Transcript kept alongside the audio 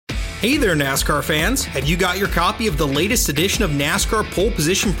Hey there, NASCAR fans. Have you got your copy of the latest edition of NASCAR Pole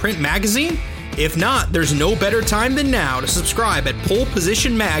Position Print Magazine? If not, there's no better time than now to subscribe at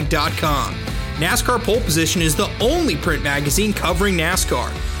polepositionmag.com. NASCAR Pole Position is the only print magazine covering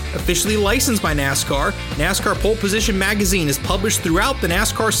NASCAR. Officially licensed by NASCAR, NASCAR Pole Position Magazine is published throughout the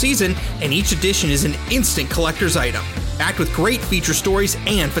NASCAR season, and each edition is an instant collector's item, packed with great feature stories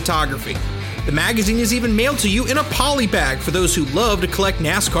and photography. The magazine is even mailed to you in a poly bag for those who love to collect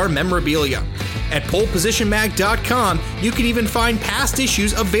NASCAR memorabilia. At polepositionmag.com, you can even find past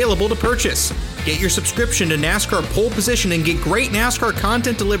issues available to purchase. Get your subscription to NASCAR Pole Position and get great NASCAR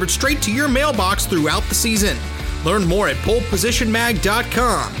content delivered straight to your mailbox throughout the season. Learn more at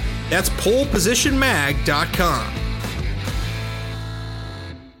polepositionmag.com. That's polepositionmag.com.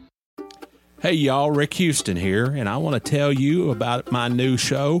 Hey y'all, Rick Houston here, and I want to tell you about my new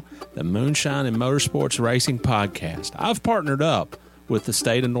show, the Moonshine and Motorsports Racing Podcast. I've partnered up with the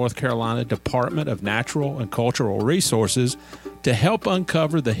state of North Carolina Department of Natural and Cultural Resources to help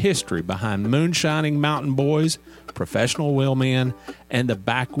uncover the history behind moonshining mountain boys, professional wheelmen, and the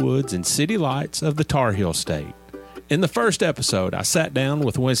backwoods and city lights of the Tar Heel State. In the first episode, I sat down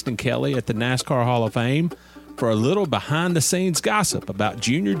with Winston Kelley at the NASCAR Hall of Fame for a little behind-the-scenes gossip about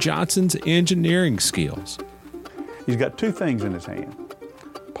Junior Johnson's engineering skills. He's got two things in his hand,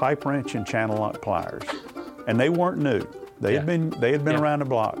 pipe wrench and channel lock pliers, and they weren't new. They had been around the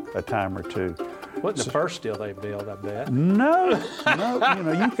block a time or two. Wasn't the first steel they built, I bet? No.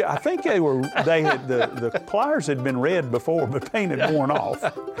 I think the pliers had been red before, but paint had worn off.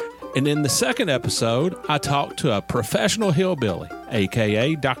 And in the second episode, I talked to a professional hillbilly,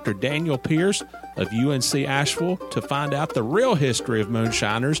 a.k.a. Dr. Daniel Pierce of UNC Asheville, to find out the real history of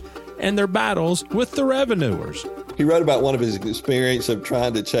moonshiners and their battles with the revenuers. He wrote about one of his experience of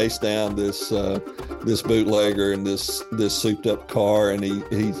trying to chase down this bootlegger in this souped-up car, and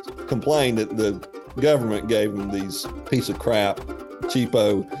he complained that the government gave him these piece of crap,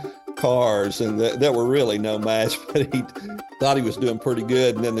 cheapo cars, and that were really no match, but he thought he was doing pretty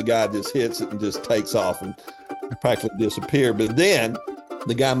good, and then the guy just hits it and just takes off and practically disappear. But then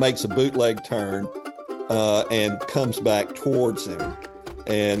the guy makes a bootleg turn and comes back towards him.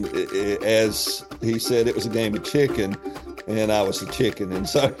 And as he said, it was a game of chicken, and I was the chicken. And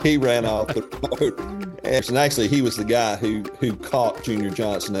so he ran off the road. And actually, he was the guy who caught Junior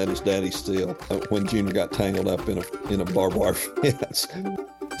Johnson at his daddy's steel when Junior got tangled up in a barbed wire fence.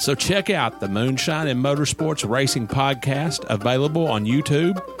 So check out the Moonshine and Motorsports Racing Podcast, available on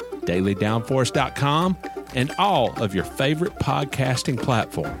YouTube, dailydownforce.com, and all of your favorite podcasting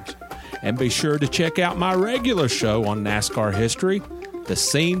platforms. And be sure to check out my regular show on NASCAR history, the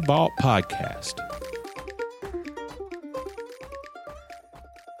Scene Vault Podcast.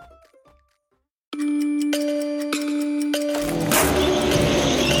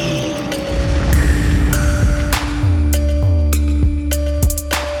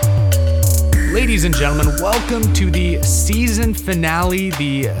 Ladies and gentlemen, welcome to the season finale,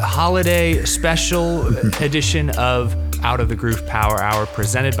 the holiday special edition of Out of the Groove Power Hour,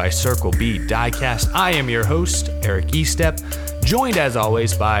 presented by Circle B Diecast. I am your host, Eric Estep, joined as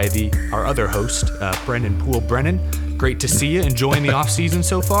always by our other host, Brendan Poole. Brendan, great to see you. Enjoying the off season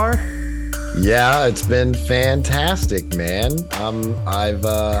so far? Yeah, it's been fantastic, man. I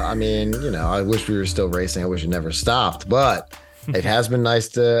wish we were still racing. I wish it never stopped, but it has been nice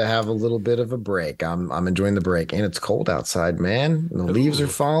to have a little bit of a break. I'm enjoying the break, and it's cold outside, man. The leaves are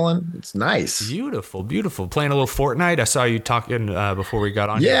falling. It's nice. Beautiful, beautiful. Playing a little Fortnite. I saw you talking before we got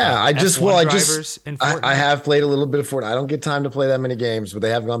on. Yeah, I have played a little bit of Fortnite. I don't get time to play that many games, but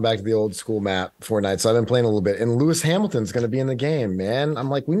they have gone back to the old school map Fortnite, so I've been playing a little bit. And Lewis Hamilton's going to be in the game, man. I'm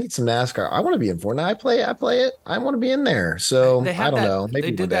like, we need some NASCAR. I want to be in Fortnite. I play it. I want to be in there. So I don't know.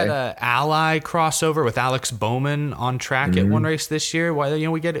 Maybe they did that Ally crossover with Alex Bowman on track at one race this year. Why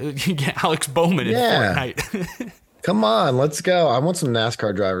we get Alex Bowman in Fortnite. Come on, let's go. I want some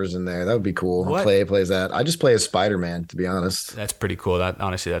NASCAR drivers in there. That would be cool. Plays that. I just play as Spider-Man, to be honest. That's pretty cool.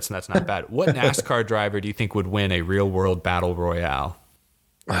 Honestly, that's not bad. What NASCAR driver do you think would win a real world battle royale?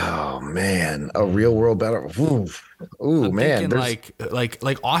 Oh man, a real world battle. Ooh, man.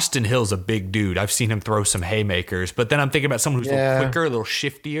 Like Austin Hill's a big dude. I've seen him throw some haymakers, but then I'm thinking about someone who's a little quicker, a little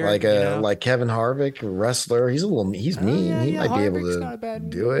shiftier. Like Kevin Harvick, a wrestler. He's mean. He might be able to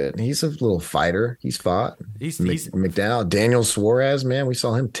do it. He's a little fighter. He's fought. He's McDowell. Daniel Suarez, man. We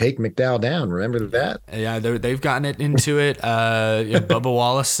saw him take McDowell down. Remember that? Yeah, they've gotten it into it. Bubba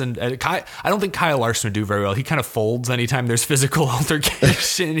Wallace and I don't think Kyle Larson would do very well. He kind of folds anytime there's physical altercation.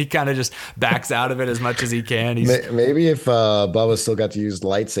 question. He kind of just backs out of it as much as he can. Maybe if Bubba still got to use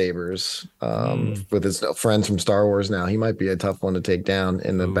lightsabers with his friends from Star Wars now, he might be a tough one to take down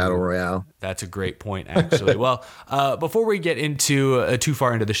in the Battle Royale. That's a great point, actually. Well, before we get into too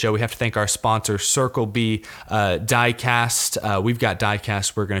far into the show, we have to thank our sponsor, Circle B Diecast. We've got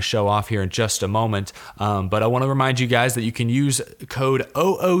Diecast we're going to show off here in just a moment. But I want to remind you guys that you can use code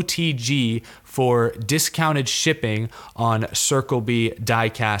OOTG for discounted shipping on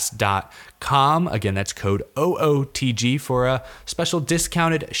CircleBDiecast.com. Again, that's code OOTG for a special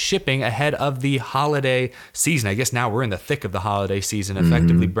discounted shipping ahead of the holiday season. I guess now we're in the thick of the holiday season,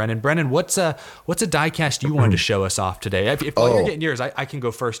 effectively. Brennan, what's a diecast you wanted to show us off today? If while you're getting yours, I can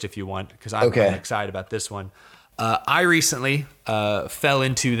go first if you want, because I'm really excited about this one. I recently fell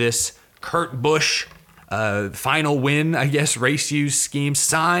into this Kurt Busch final win, I guess, race use scheme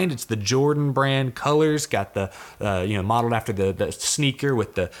signed. It's the Jordan brand colors, got the modeled after the sneaker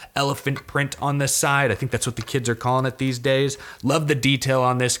with the elephant print on the side. I think that's what the kids are calling it these days. Love the detail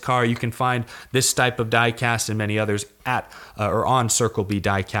on this car. You can find this type of diecast and many others at or on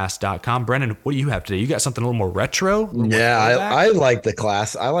CircleBDiecast.com. Brennan, what do you have today? You got something a little more retro? I like the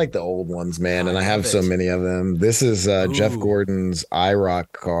class. I like the old ones, man, and I have so many of them. This is Jeff Gordon's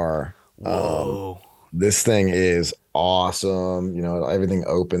IROC car. Whoa. This thing is awesome. Everything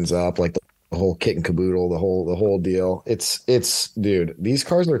opens up, like the whole kit and caboodle, the whole deal. It's dude, these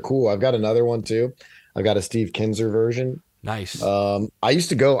cars are cool. I've got another one too. I've got a Steve Kinzer version. Nice. I've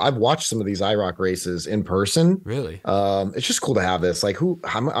watched some of these IROC races in person. Really? It's just cool to have this. Like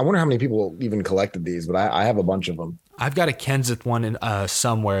I wonder how many people even collected these, but I have a bunch of them. I've got a Kenseth one in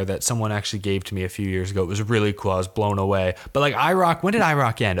somewhere that someone actually gave to me a few years ago. It was really cool. I was blown away. But like IROC, when did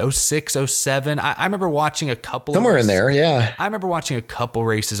IROC end? 06, 07? I remember watching a couple. Somewhere in there, yeah. I remember watching a couple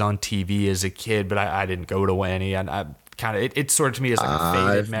races on TV as a kid, but I didn't go to any. And I kind of it sort of to me is like a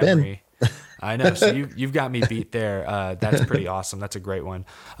faded memory. I know. So you've got me beat there. That's pretty awesome. That's a great one.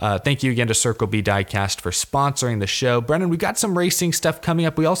 Thank you again to Circle B Diecast for sponsoring the show. Brennan, we've got some racing stuff coming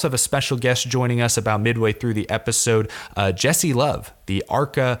up. We also have a special guest joining us about midway through the episode, Jesse Love, the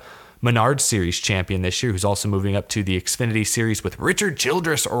ARCA Menard Series champion this year, who's also moving up to the Xfinity Series with Richard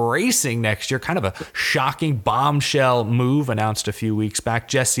Childress Racing next year. Kind of a shocking bombshell move announced a few weeks back.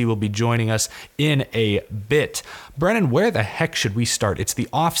 Jesse will be joining us in a bit. Brennan, where the heck should we start? It's the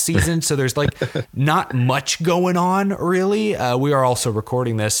off season, so there's like not much going on really. We are also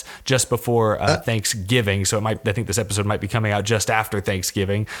recording this just before Thanksgiving, so I think this episode might be coming out just after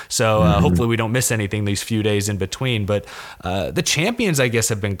Thanksgiving. So hopefully we don't miss anything these few days in between. But the champions, I guess,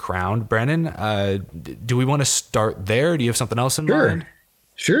 have been crowned. Brennan, do we want to start there? Do you have something else in mind?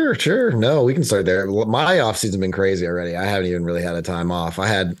 Sure. No, we can start there. My offseason's been crazy already. I haven't even really had a time off. I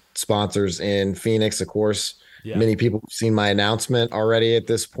had sponsors in Phoenix, of course. Yeah. Many people have seen my announcement already at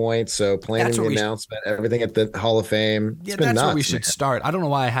this point. So planning the announcement, everything at the Hall of Fame. Yeah, that's nuts, where we should start. I don't know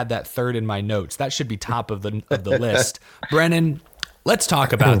why I had that third in my notes. That should be top of the list. Brennan, let's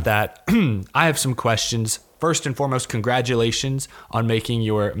talk about that. I have some questions. First and foremost, congratulations on making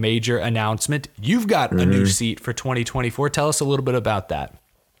your major announcement. You've got a new seat for 2024. Tell us a little bit about that.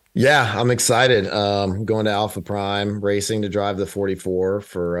 Yeah, I'm excited. Going to Alpha Prime Racing to drive the 44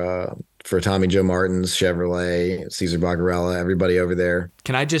 for Tommy Joe Martins, Chevrolet, Cesar Bagarella, everybody over there.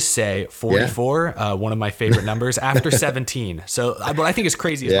 Can I just say 44, one of my favorite numbers after 17. So what I think is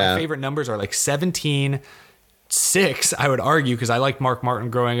crazy is my favorite numbers are like 17, 6, I would argue, because I liked Mark Martin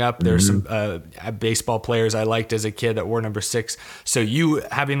growing up. There's some baseball players I liked as a kid that were number 6. So you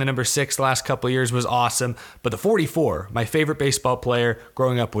having the number 6 the last couple of years was awesome. But the 44, my favorite baseball player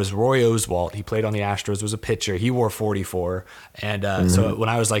growing up was Roy Oswalt. He played on the Astros, was a pitcher. He wore 44. And so when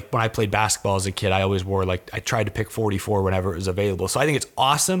I played basketball as a kid, I always wore I tried to pick 44 whenever it was available. So I think it's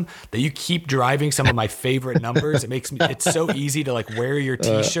awesome that you keep driving some of my favorite numbers. It's so easy to wear your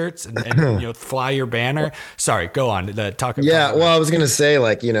T-shirts and fly your banner. Sorry. Go on. Well, I was going to say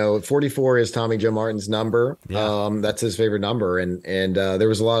 44 is Tommy Joe Martin's number. Yeah. That's his favorite number. And there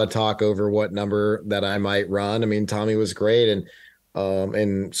was a lot of talk over what number that I might run. I mean, Tommy was great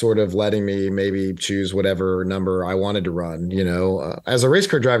and sort of letting me maybe choose whatever number I wanted to run. As a race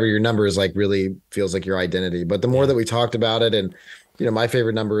car driver, your number is really feels like your identity. But the more that we talked about it, and my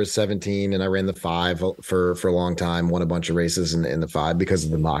favorite number is 17, and I ran the 5 for a long time, won a bunch of races in the 5 because of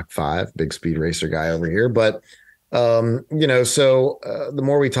the Mach 5, big speed racer guy over here. But, so the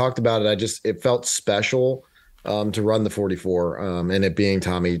more we talked about it, it felt special to run the 44 and it being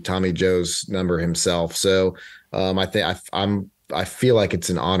Tommy Joe's number himself. So I feel like it's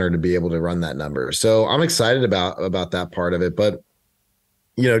an honor to be able to run that number. So I'm excited about that part of it. But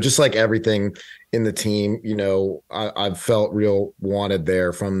just like everything in the team, I've felt real wanted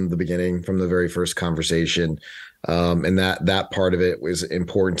there from the beginning, from the very first conversation. And that part of it was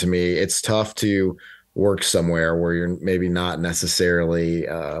important to me. It's tough to work somewhere where you're maybe not necessarily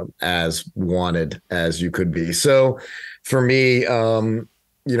as wanted as you could be. So for me,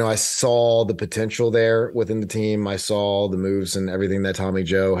 I saw the potential there within the team. I saw the moves and everything that Tommy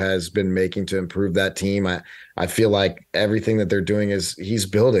Joe has been making to improve that team. I feel like everything that they're doing is he's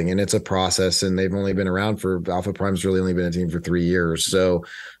building, and it's a process, and they've only been around for Alpha Prime's really only been a team for 3 years. So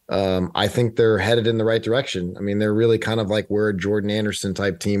I think they're headed in the right direction. I mean, they're really kind of like where a Jordan Anderson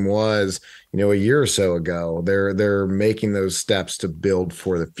type team was, a year or so ago. They're making those steps to build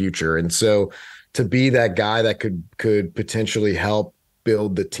for the future. And so to be that guy that could potentially help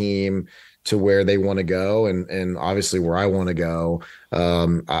build the team to where they want to go, and obviously where I want to go,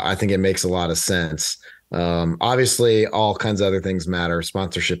 I think it makes a lot of sense. Obviously all kinds of other things matter,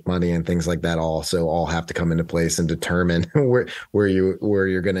 sponsorship money and things like that also all have to come into place and determine where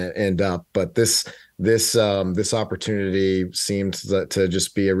you're going to end up. But this opportunity seems to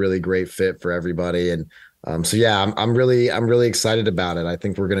just be a really great fit for everybody. And so yeah, I'm really excited about it. I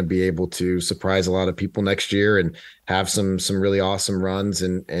think we're going to be able to surprise a lot of people next year and have some really awesome runs,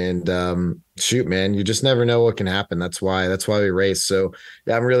 and shoot, man, you just never know what can happen. That's why we race. So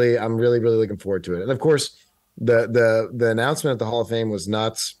yeah, I'm really looking forward to it. And of course, the announcement at the Hall of Fame was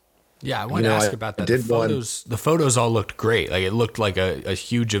nuts. Yeah, I wanted to ask about that. The photos all looked great. Like it looked like a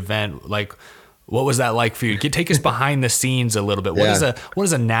huge event. Like, what was that like for you? Take us behind the scenes a little bit. What does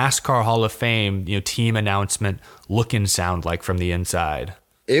a NASCAR Hall of Fame, team announcement look and sound like from the inside?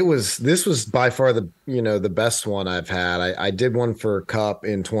 This was by far the best one I've had. I did one for Cup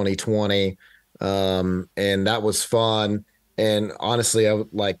in 2020, and that was fun. And honestly, I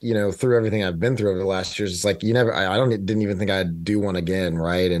through everything I've been through over the last years, it's like didn't even think I'd do one again,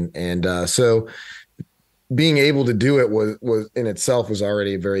 right? And so being able to do it was in itself was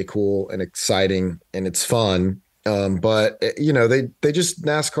already very cool and exciting, and it's fun. But they just,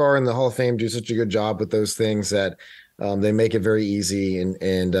 NASCAR and the Hall of Fame do such a good job with those things that they make it very easy and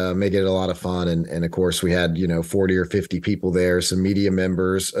make it a lot of fun. And of course we had 40 or 50 people there, some media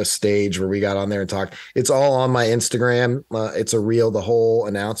members, a stage where we got on there and talked. It's all on my Instagram. It's a reel, the whole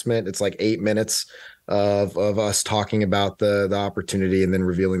announcement. It's like 8 minutes of us talking about the opportunity and then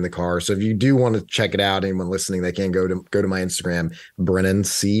revealing the car. So if you do want to check it out, anyone listening, they can go to my Instagram, Brennan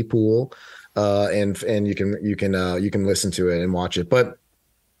C. Poole, and you can listen to it and watch it. But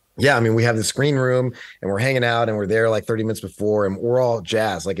yeah, I mean, we have the screen room and we're hanging out and we're there like 30 minutes before and we're all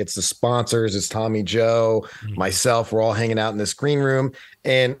jazzed. Like it's the sponsors, it's Tommy Joe, myself, we're all hanging out in this screen room.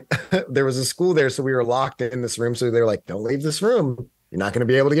 And there was a school there, so we were locked in this room. So they were like, don't leave this room. You're not going to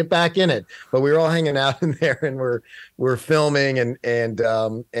be able to get back in it. But we were all hanging out in there and we're filming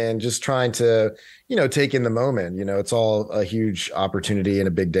and just trying to, take in the moment. It's all a huge opportunity and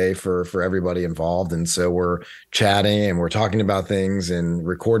a big day for everybody involved. And so we're chatting and we're talking about things and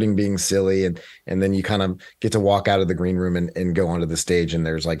recording being silly. And then you kind of get to walk out of the green room and go onto the stage, and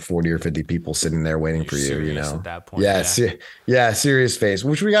there's like 40 or 50 people sitting there waiting for you, at that point. Yeah, serious face,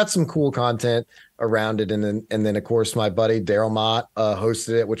 which we got some cool content around it. And then of course my buddy Daryl Mott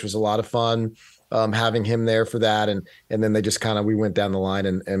hosted it, which was a lot of fun, having him there for that. And then they just we went down the line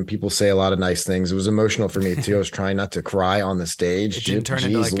and people say a lot of nice things. It was emotional for me too. I was trying not to cry on the stage. It didn't turn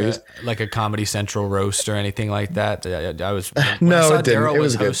into like a Comedy Central roast or anything like that. I was no, it didn't. Daryl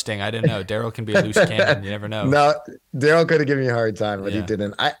was hosting. Good. I didn't know. Daryl can be a loose cannon. You never know. No, Daryl could have given me a hard time, but he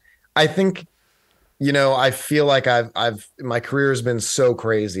didn't. I think, I feel like my career has been so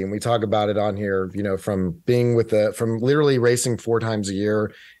crazy, and we talk about it on here, from being from literally racing 4 times a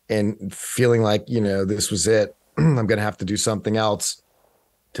year and feeling like, this was it. I'm going to have to do something else,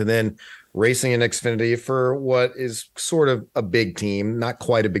 to then racing in Xfinity for what is sort of a big team, not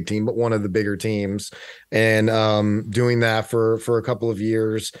quite a big team, but one of the bigger teams. And doing that for a couple of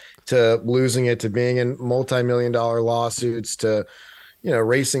years, to losing it, to being in multi-million-dollar lawsuits, to,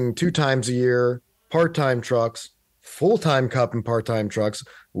 racing 2 times a year, part-time trucks, full-time Cup and part-time trucks,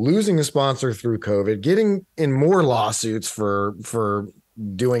 losing a sponsor through COVID, getting in more lawsuits for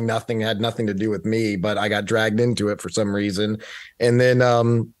doing nothing, had nothing to do with me, but I got dragged into it for some reason. And then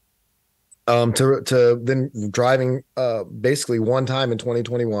to then driving basically one time in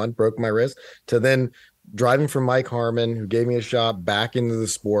 2021, broke my wrist, to then driving for Mike Harmon, who gave me a shot back into the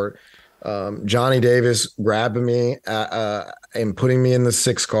sport. Johnny Davis grabbing me and putting me in the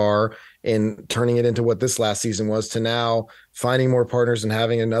 6 car and turning it into what this last season was, to now finding more partners and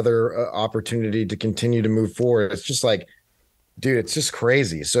having another opportunity to continue to move forward. It's just like Dude, it's just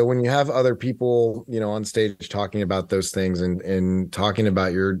crazy. So when you have other people, on stage talking about those things and talking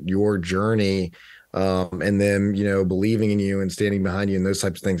about your journey, and them, believing in you and standing behind you and those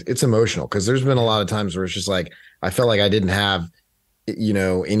types of things, it's emotional, because there's been a lot of times where it's just like, I felt like I didn't have,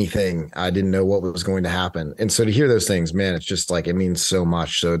 anything. I didn't know what was going to happen. And so to hear those things, man, it's just like, it means so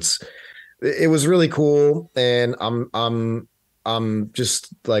much. So it was really cool. And I'm just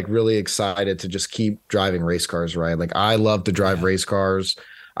like really excited to just keep driving race cars, right? Like, I love to drive race cars.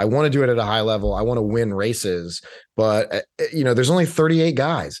 I want to do it at a high level. I want to win races, but there's only 38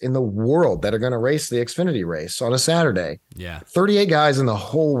 guys in the world that are going to race the Xfinity race on a Saturday. Yeah. 38 guys in the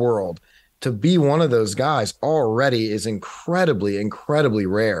whole world. To be one of those guys already is incredibly, incredibly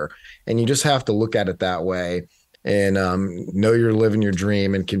rare. And you just have to look at it that way and know you're living your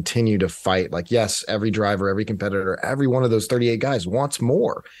dream and continue to fight. Like, yes, every driver, every competitor, every one of those 38 guys wants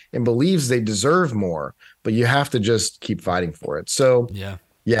more and believes they deserve more, but you have to just keep fighting for it. So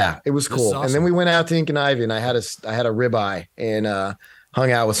yeah, it was cool. Awesome. And then we went out to Ink and Ivy, and I had a ribeye and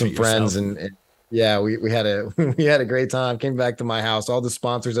hung out with some friends and yeah, we had a great time. Came back to my house. All the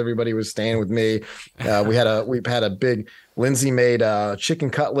sponsors, everybody was staying with me. We've had a big Lindsay made chicken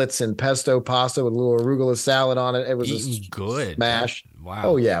cutlets and pesto pasta with a little arugula salad on it. It was just good. Smash. Wow.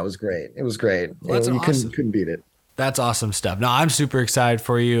 Oh yeah, it was great. It was great. Well, that's awesome. Couldn't beat it. That's awesome stuff. No, I'm super excited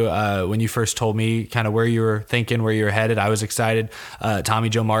for you. When you first told me kind of where you were thinking, where you were headed, I was excited. Tommy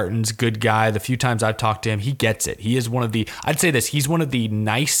Joe Martin's good guy. The few times I've talked to him, he gets it. He is I'd say this, he's one of the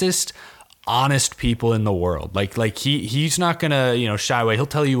nicest, honest people in the world. Like he's not gonna shy away. He'll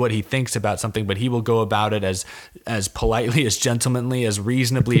tell you what he thinks about something, but he will go about it as politely, as gentlemanly, as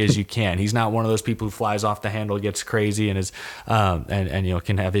reasonably as you can. He's not one of those people who flies off the handle, gets crazy, and is and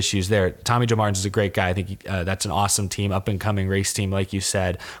can have issues there. Tommy Joe Martins is a great guy. I think that's an awesome team, up and coming race team, like you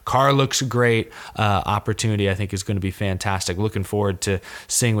said. Car looks great. Opportunity, I think, is going to be fantastic. Looking forward to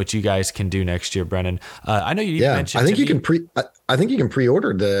seeing what you guys can do next year, Brennan. I know you mentioned. I think you can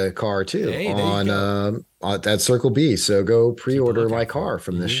pre-order the car too at Circle B. So go pre-order my car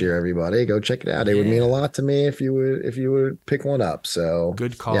from this year, everybody. Go check it out. It would mean a lot to me if you would pick one up. So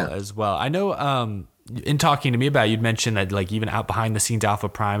good call as well. I know in talking to me about it, you'd mentioned that like even out behind the scenes, Alpha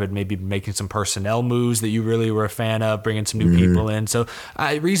Prime had maybe been making some personnel moves that you really were a fan of, bringing some new people in. So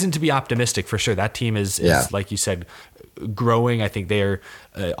reason to be optimistic for sure. That team is like you said, growing. I think they're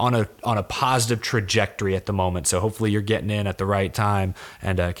on a positive trajectory at the moment. So hopefully you're getting in at the right time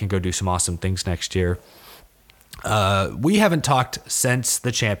and can go do some awesome things next year. We haven't talked since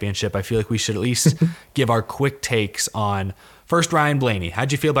the championship. I feel like we should at least give our quick takes on first Ryan Blaney.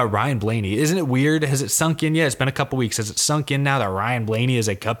 How'd you feel about Ryan Blaney? Isn't it weird? Has it sunk in yet? It's been a couple weeks. Has it sunk in now that Ryan Blaney is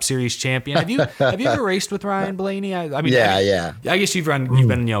a Cup Series champion? Have you ever raced with Ryan Blaney? I mean, I guess you've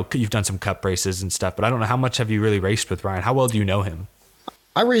done some Cup races and stuff, but I don't know, how much have you really raced with Ryan? How well do you know him?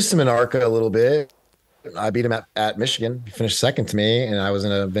 I raced him in ARCA a little bit. I beat him at Michigan. He finished second to me, and I was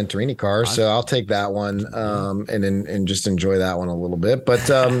in a Venturini car, so I'll take that one and just enjoy that one a little bit. But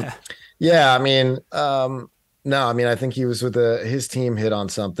yeah, I mean. No, I mean, I think he was with his team hit on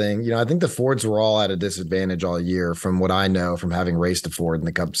something. I think the Fords were all at a disadvantage all year from what I know, from having raced a Ford in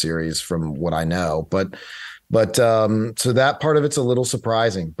the Cup Series, from what I know. But so that part of it's a little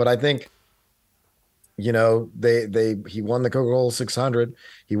surprising. But I think, he won the Coca-Cola 600.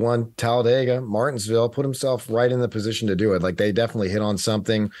 He won Talladega, Martinsville, put himself right in the position to do it. Like, they definitely hit on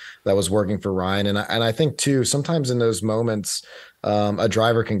something that was working for Ryan. And I think too, sometimes in those moments, a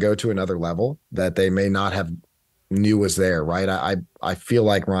driver can go to another level that they may not have knew was there, right? I feel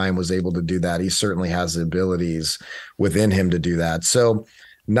like Ryan was able to do that. He certainly has the abilities within him to do that. So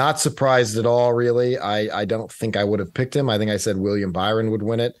not surprised at all, really. I don't think I would have picked him. I think I said William Byron would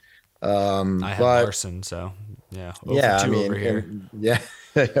win it. I had Larson, so yeah. 0 for 2 over here.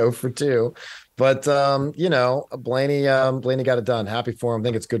 0 for 2. But Blaney got it done. Happy for him. I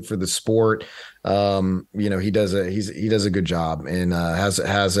think it's good for the sport. He does a good job and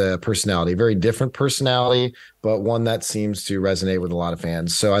has a personality, very different personality, but one that seems to resonate with a lot of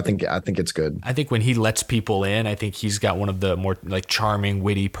fans. So I think it's good. I think when he lets people in, I think he's got one of the more like charming,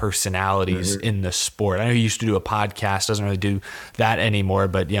 witty personalities in the sport. I know he used to do a podcast, doesn't really do that anymore,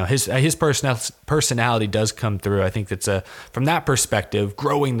 but his personality does come through. I think that's from that perspective,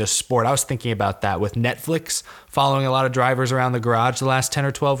 growing the sport. I was thinking about that with Netflix following a lot of drivers around the garage the last 10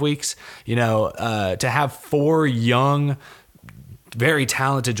 or 12 weeks, to have 4 young, very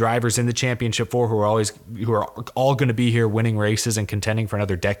talented drivers in the championship 4 who are all going to be here winning races and contending for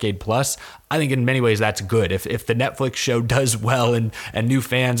another decade plus. I think in many ways that's good. If the Netflix show does well and new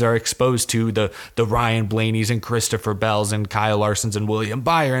fans are exposed to the Ryan Blaney's and Christopher Bell's and Kyle Larson's and William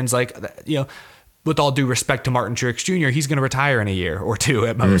Byron's, with all due respect to Martin Truex Jr., he's going to retire in a year or two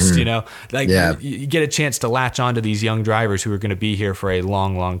at most, you know, like you get a chance to latch onto these young drivers who are going to be here for a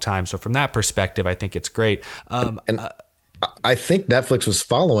long, long time. So from that perspective, I think it's great. I think Netflix was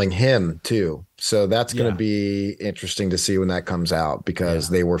following him too. So that's going to be interesting to see when that comes out, because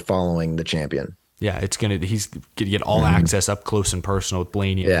they were following the champion. Yeah, he's gonna get all access up close and personal with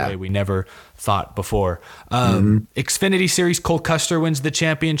Blaney in a way we never thought before. Xfinity Series, Cole Custer wins the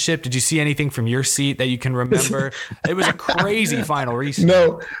championship. Did you see anything from your seat that you can remember? It was a crazy final restart.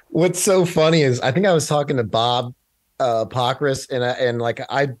 No, what's so funny is I think I was talking to Bob Pockrass,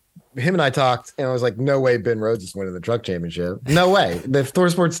 him and I talked, and I was like, no way Ben Rhodes is winning the truck championship. No way. The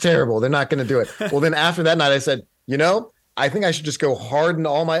ThorSport's terrible. They're not going to do it. Well, then after that night, I said, I think I should just go hard in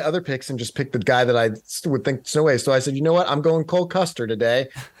all my other picks and just pick the guy that I would think no way. So I said, you know what? I'm going Cole Custer today.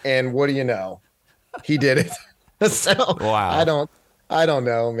 And what do you know? He did it. So wow. I don't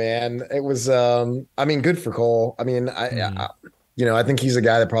know, man. It was, good for Cole. I mean, I think he's a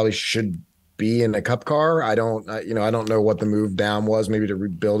guy that probably should be in a Cup car. I don't know what the move down was, maybe to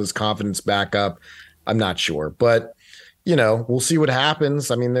rebuild his confidence back up. I'm not sure, but we'll see what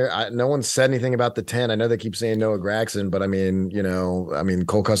happens. I mean, no one said anything about the 10. I know they keep saying Noah Gragson, but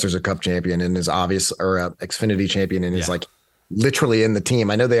Cole Custer's a Cup champion and is obvious, or a Xfinity champion, and is like literally in the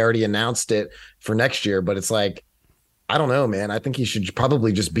team. I know they already announced it for next year, but it's like, I don't know, man. I think he should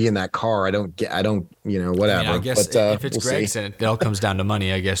probably just be in that car. Whatever. I guess if it's Gragson, it all comes down to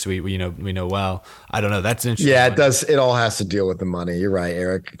money. I guess we know well. I don't know. That's interesting. Yeah, it does. It all has to deal with the money. You're right,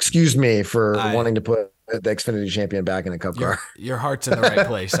 Eric. Excuse me for wanting to put the Xfinity champion back in a Cup car. Your heart's in the right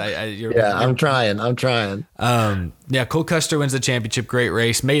place. I'm trying. Cole Custer wins the championship. Great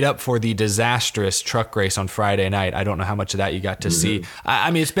race. Made up for the disastrous truck race on Friday night. I don't know how much of that you got to see.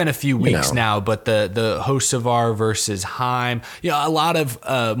 I mean, it's been a few weeks now, but the Hocevar versus Heim, a lot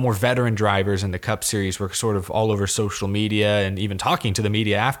of more veteran drivers in the Cup Series were sort of all over social media and even talking to the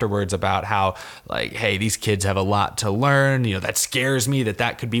media afterwards about how, like, hey, these kids have a lot to learn. That scares me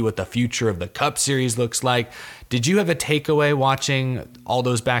that could be what the future of the Cup Series looks like. Did you have a takeaway watching all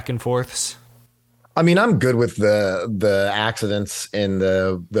those back and forths? I mean, I'm good with the accidents and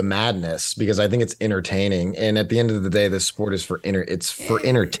the madness, because I think it's entertaining. And at the end of the day, the sport is for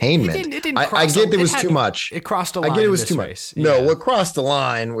entertainment. I get there was too much. It crossed the line. I get it was too much. No, what crossed the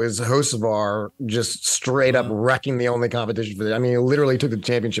line was Hocevar just straight up wrecking the only competition for it. I mean, it literally took the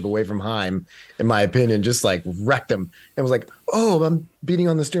championship away from Heim, in my opinion, just like wrecked him. And was like, oh, I'm beating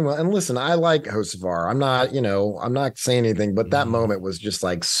on the steering wheel. And listen, I like Hocevar. I'm not saying anything, but that moment was just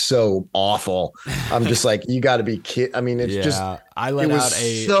like so awful. I'm just like, you got to be kidding. I mean, it's just,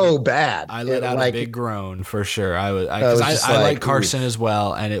 so bad. I let out a big groan for sure. I like Carson as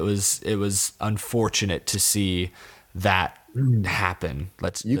well. And it was unfortunate to see that happen.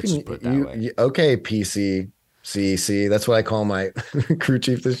 Let's just put it that way. Okay, PCCC. That's what I call my crew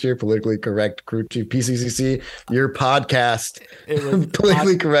chief this year. Politically correct crew chief. PCCC. Your podcast.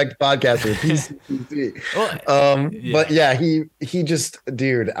 Politically correct podcaster. PCCC. But yeah, he just,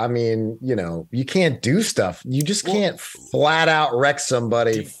 dude. I mean, you can't do stuff. You just can't flat out wreck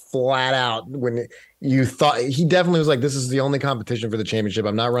somebody. Flat out when you thought he definitely was like, this is the only competition for the championship.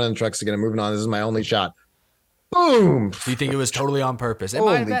 I'm not running trucks again. I'm moving on. This is my only shot. Boom. Do you think it was totally on purpose?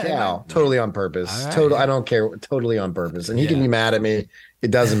 Holy cow. Totally on purpose. Right. I don't care. Totally on purpose. And he can be mad at me.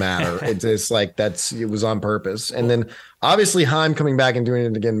 It doesn't matter. It's just like, it was on purpose. And then obviously Heim coming back and doing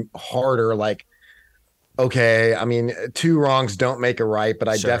it again harder. Like, okay, I mean, two wrongs don't make a right, but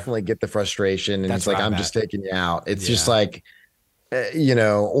I definitely get the frustration. And it's like, I'm just taking you out. It's just like,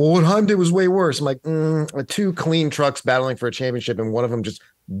 what Heim did was way worse. I'm like, two clean trucks battling for a championship and one of them just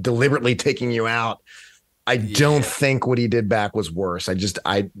deliberately taking you out. I don't think what he did back was worse. I just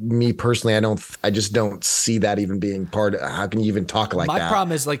don't see that even being part of, how can you even talk like that? My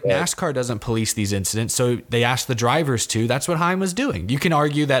problem is like NASCAR doesn't police these incidents. So they asked the drivers to. That's what Heim was doing. You can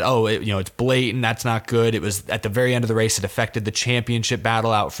argue that, it's blatant. That's not good. It was at the very end of the race. It affected the championship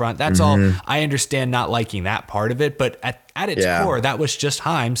battle out front. That's all. I understand not liking that part of it, but at its core, that was just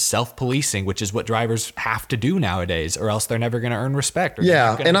Heim self-policing, which is what drivers have to do nowadays, or else they're never going to earn respect.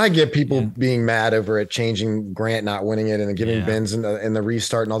 And I get people being mad over it, changing Grant not winning it, and then giving Benz in the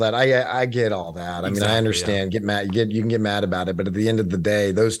restart and all that. I get all that. I mean, I understand. Get mad. You can get mad about it, but at the end of the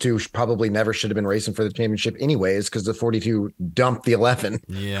day, those two probably never should have been racing for the championship anyways, because the 42 dumped the 11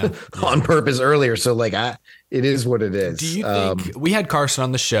 on purpose earlier. So like, it is what it is. Do you think we had Carson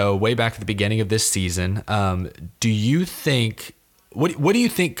on the show way back at the beginning of this season? Do you think what do you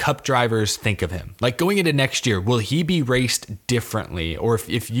think Cup drivers think of him? Like going into next year, will he be raced differently? Or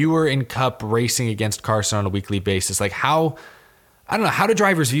if you were in Cup racing against Carson on a weekly basis, like how I don't know, how do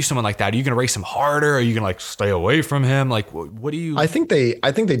drivers view someone like that? Are you going to race him harder? Are you going to like stay away from him? Like, what do you? I think they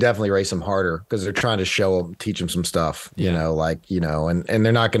definitely race him harder because they're trying to teach him some stuff, you know, like, you know, and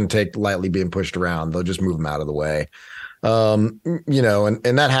they're not going to take lightly being pushed around. They'll just move him out of the way. You know,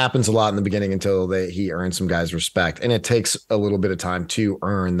 and that happens a lot in the beginning until he earns some guys' respect. And it takes a little bit of time to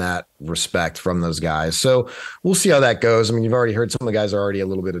earn that respect from those guys. So we'll see how that goes. I mean, you've already heard some of the guys are already a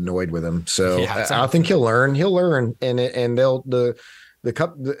little bit annoyed with him. So I think he'll learn and the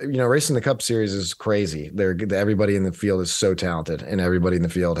cup, you know, racing the Cup Series is crazy. Everybody in the field is so talented, and everybody in the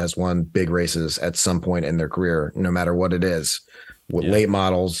field has won big races at some point in their career, no matter what it is. With late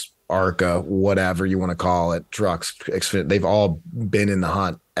models, ARCA, whatever you want to call it, trucks, they've all been in the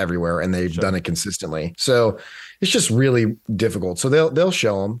hunt everywhere, and they've done it consistently. So it's just really difficult. So they'll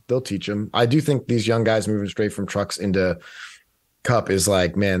show them, they'll teach them. I do think these young guys moving straight from trucks into Cup is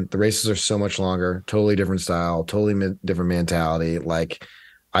like, man, the races are so much longer, totally different style, totally different mentality. Like,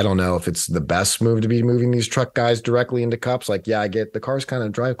 I don't know if it's the best move to be moving these truck guys directly into Cups. Like, yeah, I get the cars kind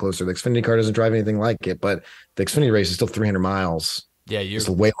of drive closer. The Xfinity car doesn't drive anything like it, but the Xfinity race is still 300 miles. Yeah, it's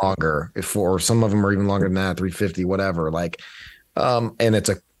way longer. Or some of them are even longer than that, 350, whatever. Like, and it's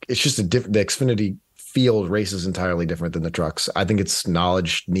just a different. The Xfinity field race is entirely different than the trucks. I think it's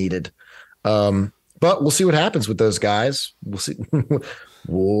knowledge needed. But we'll see what happens with those guys. We'll see.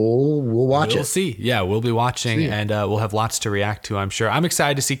 We'll watch it. We'll see. Yeah, we'll be watching, and we'll have lots to react to, I'm sure. I'm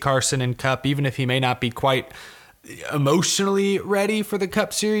excited to see Carson in Cup, even if he may not be quite emotionally ready for the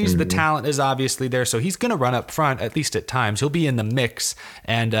Cup Series. The talent is obviously there, so he's going to run up front, at least at times. He'll be in the mix,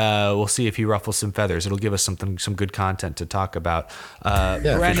 and we'll see if he ruffles some feathers. It'll give us some good content to talk about.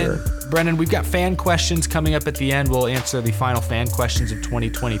 Brennan, we've got fan questions coming up at the end. We'll answer the final fan questions of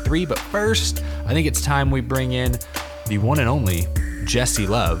 2023, but first, I think it's time we bring in the one and only Jesse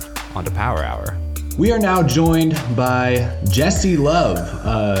Love onto Power Hour. We are now joined by Jesse Love,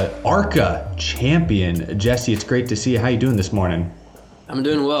 ARCA champion. Jesse, it's great to see you. How you doing this morning? I'm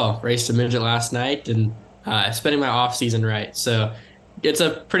doing well. Raced a midget last night and spending my off season right. So it's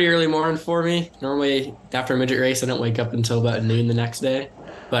a pretty early morning for me. Normally after a midget race, I don't wake up until about noon the next day.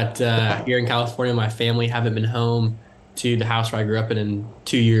 But here in California, my family haven't been home to the house where I grew up in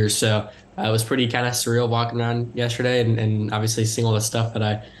 2 years. So it was pretty kind of surreal walking around yesterday and obviously seeing all the stuff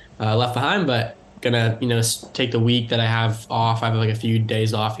that I left behind. But gonna take the week that I have off. I have like a few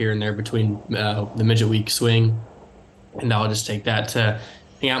days off here and there between the midget week swing, and I'll just take that to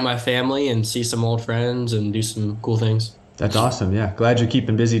hang out with my family and see some old friends and do some cool things. That's awesome. Yeah, glad you're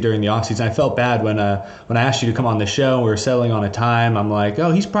keeping busy during the off season. I felt bad when I asked you to come on the show. We were settling on a time. I'm like,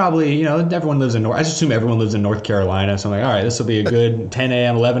 oh, he's probably, everyone lives in North. I just assume everyone lives in North Carolina. So I'm like, all right, this will be a good 10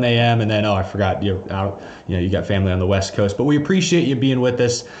 a.m., 11 a.m. And then, I forgot you're out. You got family on the West Coast. But we appreciate you being with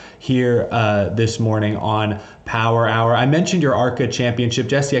us here this morning on Power Hour. I mentioned your ARCA championship,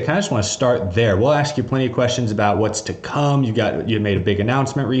 Jesse. I kind of just want to start there. We'll ask you plenty of questions about what's to come. You made a big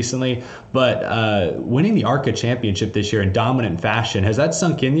announcement recently, but winning the ARCA championship this year in dominant fashion, has that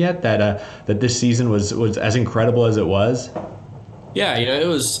sunk in yet that this season was as incredible as it was? Yeah, it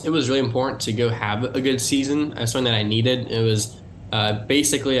was really important to go have a good season. Something that I needed. It was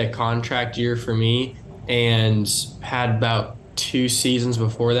basically a contract year for me, and had about 2 seasons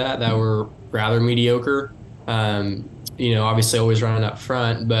before that were rather mediocre. Obviously always running up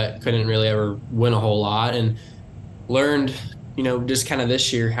front, but couldn't really ever win a whole lot, and learned, just kind of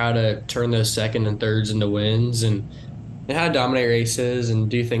this year how to turn those second and thirds into wins and how to dominate races and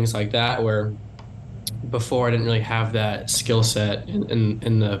do things like that, where before I didn't really have that skill set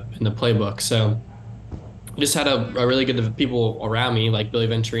in the playbook. So just had a really good people around me, like Billy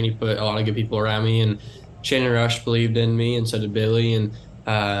Venturini put a lot of good people around me, and Shannon Rush believed in me, and so did Billy,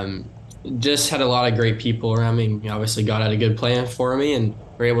 and just had a lot of great people around me. Obviously God had a good plan for me, and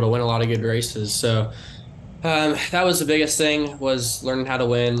were able to win a lot of good races. So that was the biggest thing, was learning how to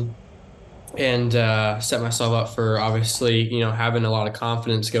win, and set myself up for obviously, having a lot of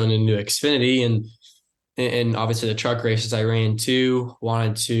confidence going into Xfinity, and obviously the truck races I ran too.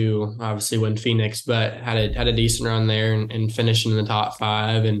 Wanted to obviously win Phoenix, but had a decent run there and finishing in the top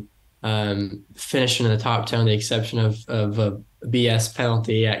 5 and finishing in the top 10 with the exception of a BS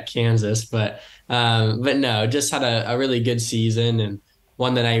penalty at Kansas. But no, just had a really good season, and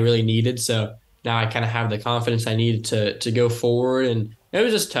one that I really needed. So now I kind of have the confidence I needed to go forward. And it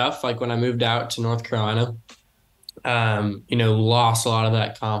was just tough. Like when I moved out to North Carolina, lost a lot of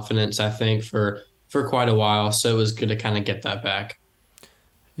that confidence, I think, for quite a while. So it was good to kind of get that back.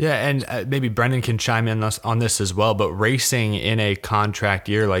 Yeah, and maybe Brendan can chime in on this as well, but racing in a contract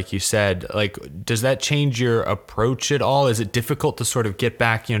year, like you said, like, does that change your approach at all? Is it difficult to sort of get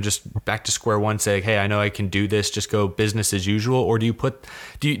back, just back to square one, say, hey, I know I can do this, just go business as usual? Or do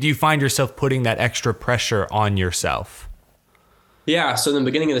you find yourself putting that extra pressure on yourself? Yeah, so in the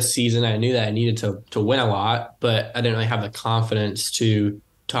beginning of the season, I knew that I needed to win a lot, but I didn't really have the confidence to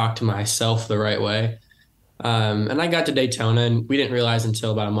talk to myself the right way. And I got to Daytona, and we didn't realize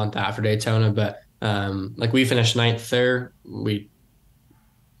until about a month after Daytona, but like we finished 9th there. We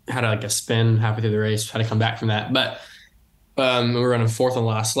had like a spin halfway through the race, had to come back from that. But we were running 4th on the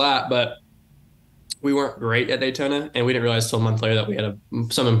last lap, but we weren't great at Daytona, and we didn't realize till a month later that we had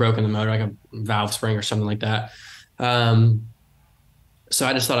something broke in the motor, like a valve spring or something like that. So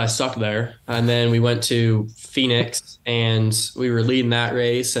I just thought I sucked there. And then we went to Phoenix, and we were leading that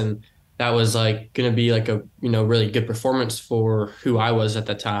race, and that was like going to be like a, really good performance for who I was at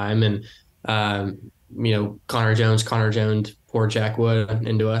the time. And, Connor Jones, poor Jack Wood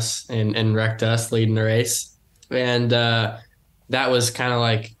into us and wrecked us leading the race. And that was kind of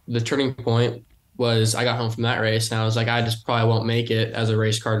like the turning point. Was I got home from that race, and I was like, I just probably won't make it as a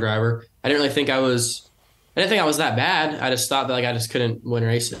race car driver. I didn't think I was that bad. I just thought that I just couldn't win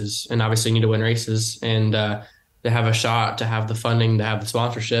races, and obviously you need to win races. And, to have a shot, to have the funding, to have the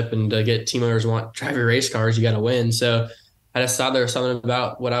sponsorship, and to get team owners want to drive your race cars, you got to win. So I just thought there was something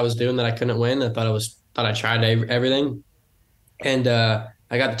about what I was doing that I couldn't win. I thought I tried everything. And I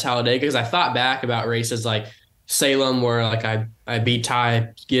got to Talladega because I thought back about races like Salem, where like I beat Ty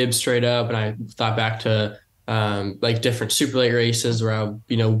Gibbs straight up, and I thought back to like different super late races where I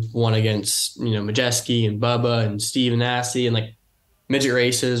won against Majeski and Bubba and Steve and Nasty, and like midget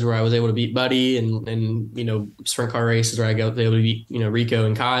races where I was able to beat Buddy, and sprint car races where I was able to beat Rico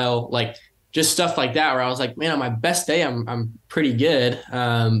and Kyle, like just stuff like that where I was like, man, on my best day I'm pretty good,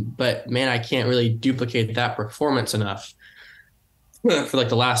 but man, I can't really duplicate that performance enough. For like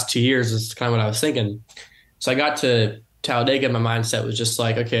the last 2 years is kind of what I was thinking. So I got to Talladega, my mindset was just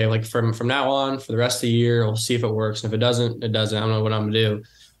like, okay, like from now on for the rest of the year, we'll see if it works, and if it doesn't, it doesn't. I don't know what I'm gonna do.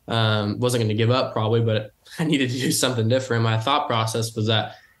 Wasn't going to give up probably, but I needed to do something different. My thought process was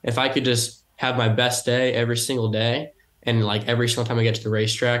that if I could just have my best day every single day, and like every single time I get to the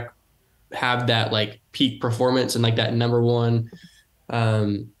racetrack, have that like peak performance and like that number one,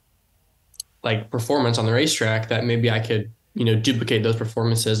 like performance on the racetrack, that maybe I could, duplicate those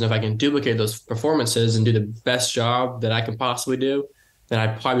performances. And if I can duplicate those performances and do the best job that I can possibly do, then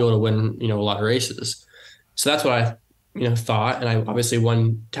I'd probably be able to win, a lot of races. So that's what I thought. And I obviously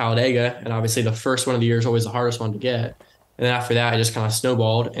won Talladega, and obviously the first one of the year is always the hardest one to get. And then after that, I just kind of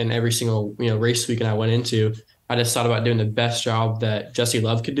snowballed, and every single, race weekend I went into, I just thought about doing the best job that Jesse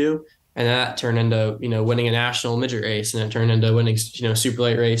Love could do. And that turned into, winning a national midget race, and it turned into winning, super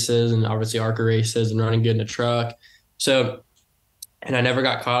late races, and obviously ARCA races, and running good in a truck. So, and I never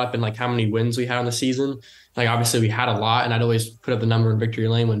got caught up in like how many wins we had on the season. Like obviously we had a lot, and I'd always put up the number in victory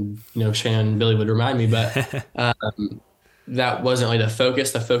lane when, Shannon and Billy would remind me, but that wasn't really the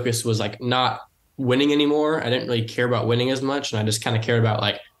focus. The focus was like not winning anymore. I didn't really care about winning as much, and I just kind of cared about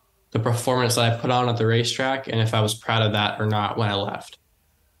like the performance that I put on at the racetrack, and if I was proud of that or not when I left.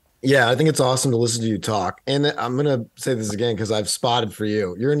 Yeah, I think it's awesome to listen to you talk. And I'm going to say this again because I've spotted for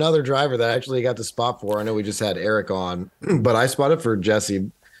you. You're another driver that I actually got to spot for. I know we just had Eric on, but I spotted for Jesse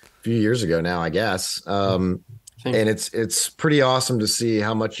a few years ago now, I guess. And it's pretty awesome to see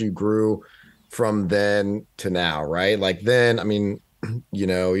how much you grew from then to now, right? Like then, I mean,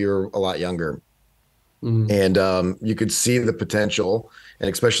 you're a lot younger. Mm-hmm. And you could see the potential, and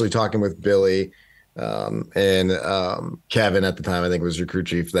especially talking with Billy and Kevin at the time, I think was your crew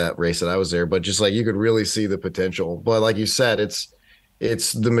chief that race that I was there, but just like you could really see the potential. But like you said,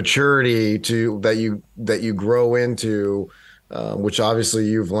 it's the maturity that you grow into, which obviously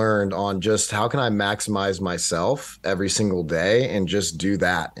you've learned on just how can I maximize myself every single day and just do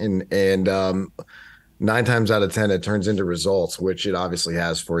that. And 9 times out of 10, it turns into results, which it obviously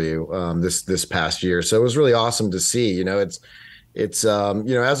has for you this past year. So it was really awesome to see. It's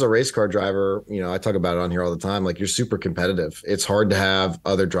as a race car driver, I talk about it on here all the time. Like, you're super competitive. It's hard to have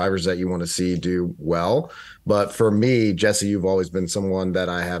other drivers that you want to see do well. But for me, Jesse, you've always been someone that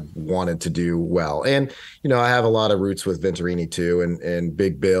I have wanted to do well. And, I have a lot of roots with Venturini too, and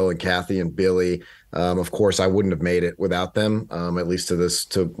Big Bill and Kathy and Billy. Of course, I wouldn't have made it without them, at least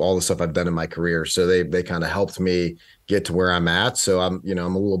to all the stuff I've done in my career. So they kind of helped me get to where I'm at. So I'm a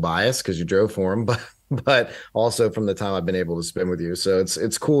little biased because you drove for them, but also from the time I've been able to spend with you. So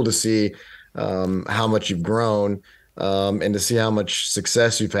it's cool to see how much you've grown and to see how much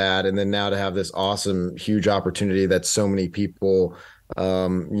success you've had. And then now to have this awesome, huge opportunity that so many people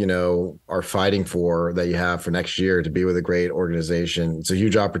are fighting for that you have for next year to be with a great organization. It's a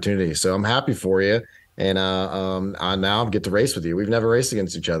huge opportunity. So I'm happy for you. And I now get to race with you. We've never raced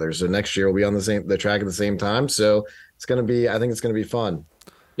against each other. So next year we'll be on the track at the same time. So I think it's going to be fun.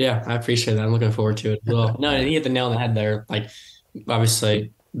 Yeah, I appreciate that. I'm looking forward to it as well. No, and you hit the nail on the head there. Like,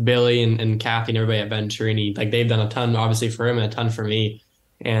 obviously, Billy and Kathy and everybody at Venturini, like, they've done a ton, obviously, for him and a ton for me.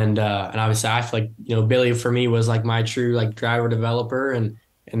 And obviously, I feel like, Billy for me was like my true like driver developer, and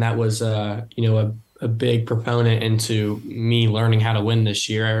that was a big proponent into me learning how to win this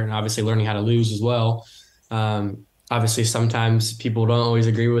year, and obviously learning how to lose as well. Obviously, sometimes people don't always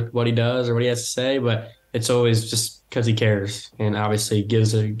agree with what he does or what he has to say, but it's always just because he cares, and obviously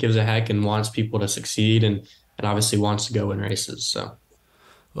gives a heck and wants people to succeed, and obviously wants to go win races. So,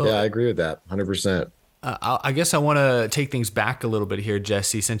 yeah, I agree with that 100%. I guess I want to take things back a little bit here,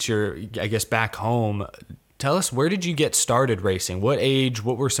 Jesse, since you're, I guess, back home. Tell us, where did you get started racing? What age?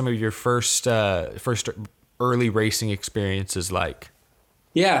 What were some of your first early racing experiences like?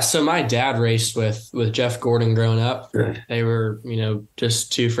 Yeah, so my dad raced with Jeff Gordon growing up. They were,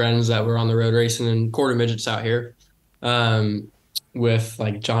 just two friends that were on the road racing in quarter midgets out here, with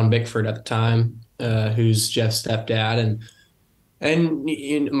like John Bickford at the time, who's Jeff's stepdad,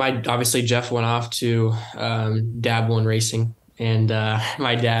 and obviously Jeff went off to Dab One Racing, and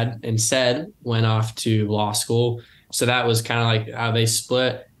my dad and Ced went off to law school. So that was kind of like how they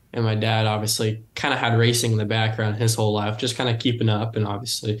split. And my dad obviously kind of had racing in the background his whole life, just kind of keeping up, and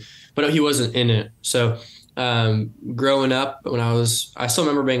obviously, but he wasn't in it. So growing up, I still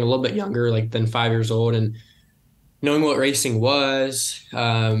remember being a little bit younger, like than 5 years old, and knowing what racing was.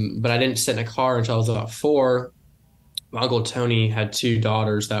 But I didn't sit in a car until I was about 4. My Uncle Tony had 2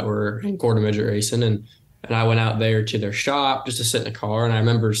 daughters that were in quarter midget racing, and I went out there to their shop just to sit in a car. And I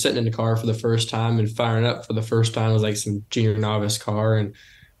remember sitting in the car for the first time and firing up for the first time. It was like some junior novice car, and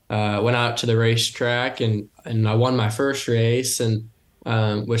went out to the racetrack, and I won my first race, and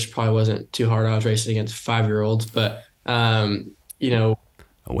which probably wasn't too hard. I was racing against 5-year-olds, but a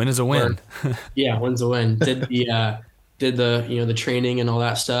win is a win. Yeah, win's a win. Did the training and all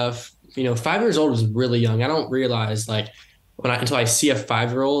that stuff. 5 years old was really young. I don't realize until I see a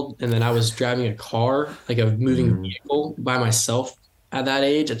 5-year-old, and then I was driving a car, like a moving vehicle by myself at that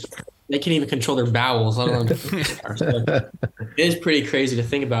age. They can't even control their bowels, let alone so it is pretty crazy to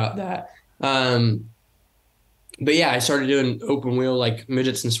think about that. But yeah, I started doing open wheel like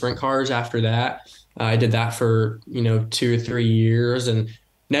midgets and sprint cars after that. I did that for 2 or 3 years, and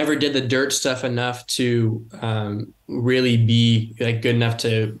never did the dirt stuff enough to really be like good enough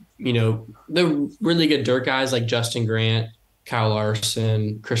to the really good dirt guys like Justin Grant, Kyle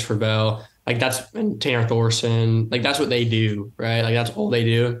Larson, Christopher Bell, and Tanner Thorson, like that's what they do, right? Like that's all they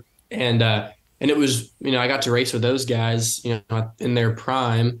do. And it was, I got to race with those guys, in their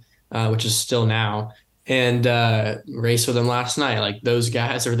prime, which is still now, and race with them last night. Like those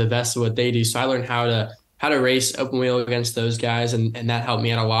guys are the best at what they do. So I learned how to race open wheel against those guys, and that helped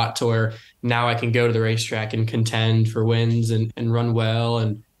me out a lot to where now I can go to the racetrack and contend for wins and run well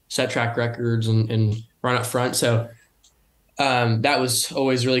and set track records and run up front. So that was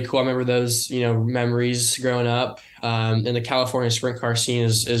always really cool. I remember those, memories growing up. And the California sprint car scene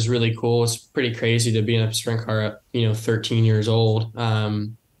is really cool. It's pretty crazy to be in a sprint car at, 13 years old.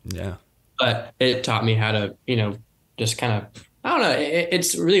 Yeah. But it taught me how to, just kind of, I don't know.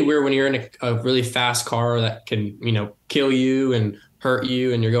 It's really weird when you're in a really fast car that can, kill you and hurt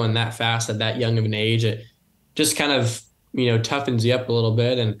you, and you're going that fast at that young of an age. It just kind of, toughens you up a little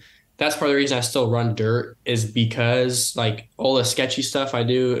bit. And that's part of the reason I still run dirt, is because like all the sketchy stuff I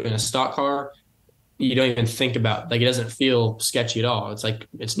do in a stock car, you don't even think about, like, it doesn't feel sketchy at all. It's like,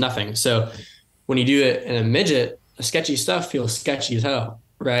 it's nothing. So when you do it in a midget, the sketchy stuff feels sketchy as hell,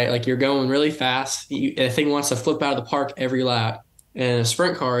 right? Like you're going really fast. The thing wants to flip out of the park every lap. And in a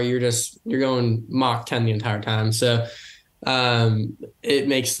sprint car, you're going Mach 10 the entire time. So it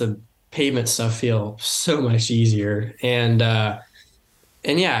makes the pavement stuff feel so much easier. And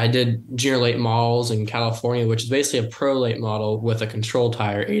yeah, I did junior late models in California, which is basically a pro late model with a control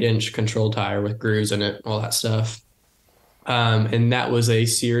tire, 8-inch control tire with grooves in it, all that stuff. And that was a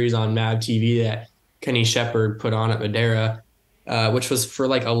series on MAV TV that Kenny Shepard put on at Madera, which was for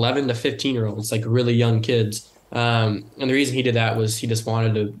like 11 to 15-year-olds, like really young kids. And the reason he did that was he just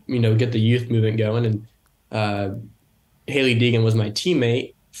wanted to, get the youth movement going. And Haley Deegan was my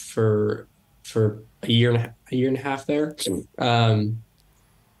teammate for a year and a half there.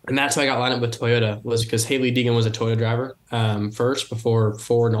 And that's how I got lined up with Toyota, was because Haley Deegan was a Toyota driver first before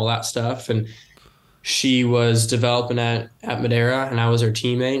Ford and all that stuff. And she was developing at Madera, and I was her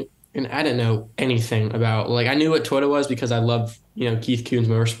teammate. And I didn't know anything about, like, I knew what Toyota was because I loved Keith Kunz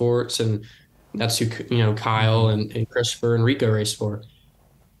Motorsports, and that's who Kyle and Christopher and Rico raced for.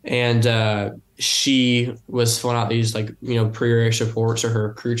 And she was filling out these pre-race reports, or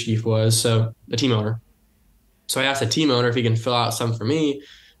her crew chief was, so the team owner. So I asked the team owner if he can fill out some for me,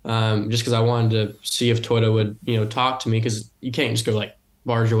 just because I wanted to see if Toyota would talk to me, because you can't just go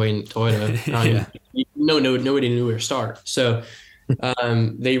barge your way in Toyota. Nobody knew where to start. So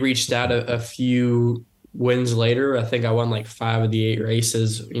they reached out a few wins later. I think I won 5 of the 8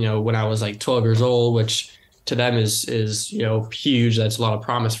 races, when I was 12 years old, which to them is huge. That's a lot of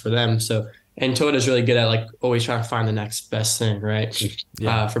promise for them. So, and Toyota's really good at always trying to find the next best thing, right?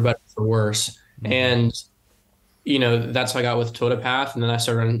 Yeah. For better, for worse. Mm-hmm. And that's how I got with Toyota Path. And then I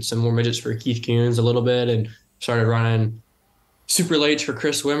started running some more midgets for Keith Kunz a little bit, and started running super late for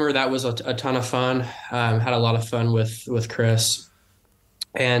Chris Wimmer. That was a ton of fun. Had a lot of fun with Chris.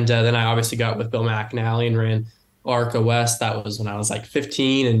 And then I obviously got with Bill McAnally and ran ARCA West. That was when I was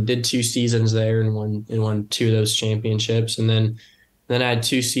 15, and did 2 seasons there and won 2 of those championships. And then I had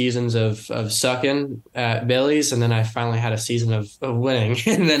 2 seasons of sucking at Billy's, and then I finally had a season of winning.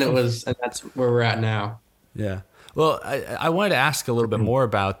 And that's where we're at now. Yeah. Well, I wanted to ask a little bit more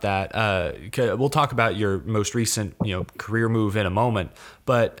about that. We'll talk about your most recent, career move in a moment.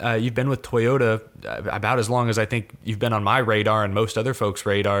 But you've been with Toyota about as long as I think you've been on my radar and most other folks'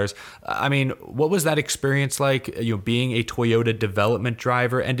 radars. I mean, what was that experience like, being a Toyota development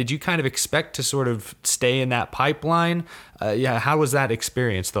driver? And did you kind of expect to sort of stay in that pipeline? How was that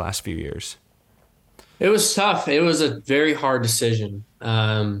experience the last few years? It was tough. It was a very hard decision.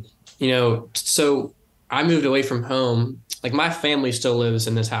 So I moved away from home. My family still lives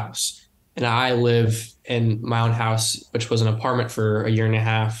in this house, and I live in my own house, which was an apartment for a year and a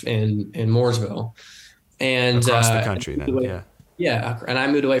half in Mooresville. And across the country then, yeah. Yeah, and I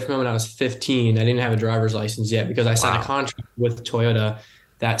moved away from home when I was 15. I didn't have a driver's license yet, because I signed a contract with Toyota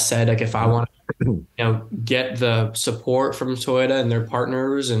that said if I want to get the support from Toyota and their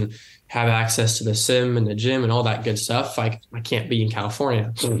partners and have access to the sim and the gym and all that good stuff, I can't be in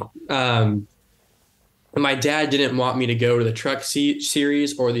California. And my dad didn't want me to go to the Truck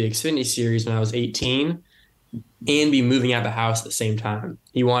Series or the Xfinity Series when I was 18 and be moving out the house at the same time.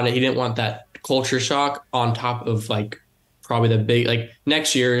 He didn't want that culture shock on top of probably the big,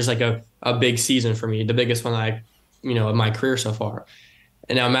 next year is a big season for me, the biggest one of my career so far.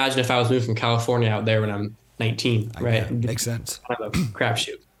 And now imagine if I was moving from California out there when I'm 19, right? Yeah, makes sense. Kind of a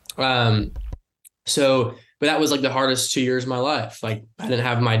crapshoot. But that was the hardest 2 years of my life. I didn't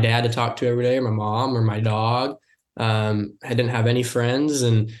have my dad to talk to every day, or my mom, or my dog. I didn't have any friends,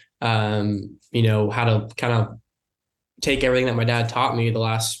 and how to kind of take everything that my dad taught me the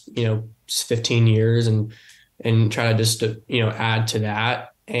last 15 years and try to just add to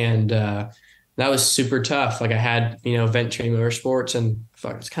that. And that was super tough. I had Event Training Motorsports, and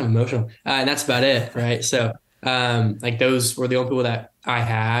it's kind of emotional, and that's about it, right? So those were the only people that I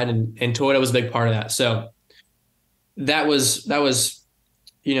had, and Toyota was a big part of that. So that was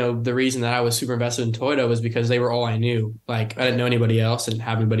the reason that I was super invested in Toyota, was because they were all I knew. I didn't know anybody else, didn't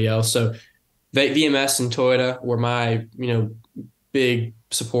have anybody else. So VMS and Toyota were my big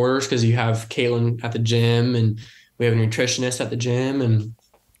supporters, because you have Caitlin at the gym, and we have a nutritionist at the gym, and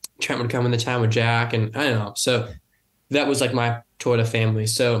Trent would come in the time with Jack, and I don't know. So that was my Toyota family.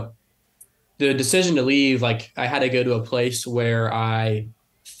 So the decision to leave, I had to go to a place where I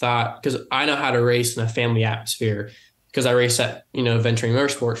thought, because I know how to race in a family atmosphere, because I raced at Event Training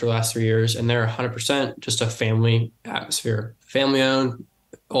Motorsports for the last 3 years, and they're 100% just a family atmosphere, family owned,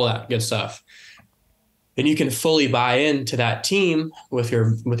 all that good stuff. And you can fully buy into that team with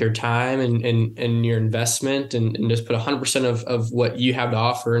your time and your investment, and just put 100% of what you have to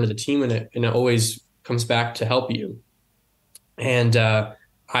offer into the team, and it always comes back to help you. And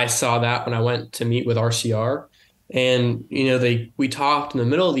I saw that when I went to meet with RCR, and we talked in the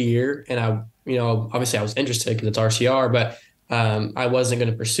middle of the year, and I obviously I was interested because it's RCR, but I wasn't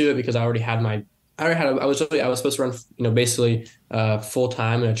going to pursue it because I was supposed to run basically full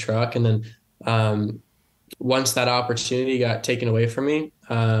time in a truck, and then once that opportunity got taken away from me,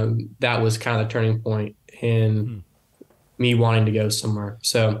 that was kind of the turning point in me wanting to go somewhere.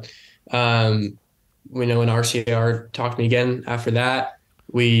 So when RCR talked to me again after that,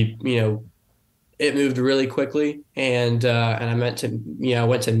 it moved really quickly, and I went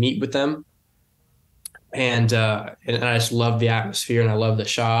to meet with them, and I just loved the atmosphere, and I loved the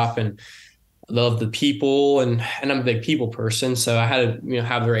shop, and I love the people, and I'm a big people person, so I had to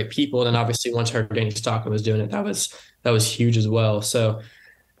have the right people. And then obviously once I heard Danny Stockman was doing it, that was huge as well. So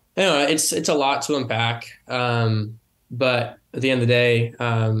it's a lot to unpack, but at the end of the day,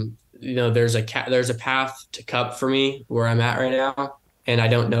 there's a path to Cup for me where I'm at right now. And I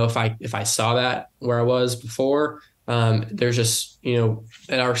don't know if I saw that where I was before. There's just,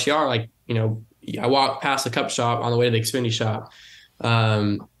 at RCR, I walk past the Cup shop on the way to the Xfinity shop.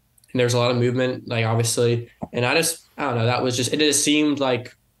 And there's a lot of movement, obviously. And I don't know, it just seemed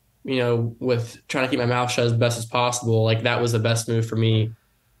like, with trying to keep my mouth shut as best as possible, that was the best move for me,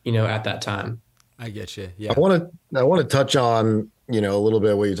 at that time. I get you. Yeah. I want to touch on, a little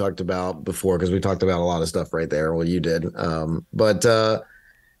bit what you talked about before, because we talked about a lot of stuff right there. Well, you did.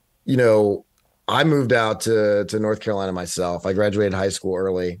 I moved out to North Carolina myself. I graduated high school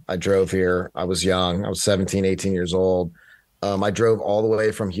early. I drove here. I was young. I was 17, 18 years old. I drove all the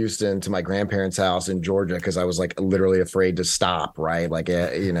way from Houston to my grandparents' house in Georgia because I was literally afraid to stop, right?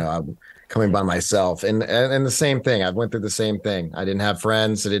 I'm coming by myself. And the same thing. I went through the same thing. I didn't have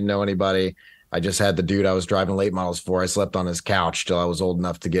friends. I didn't know anybody. I just had the dude I was driving late models for. I slept on his couch till I was old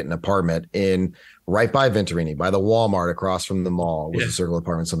enough to get an apartment right by Venturini, by the Walmart across from the mall. It was a Circle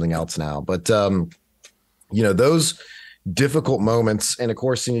apartment, something else now. But, those difficult moments, and of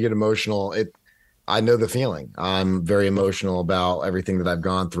course, when you get emotional, I know the feeling. I'm very emotional about everything that I've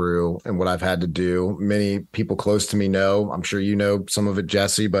gone through and what I've had to do. Many people close to me know. I'm sure you know some of it,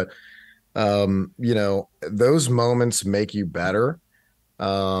 Jesse, but, those moments make you better.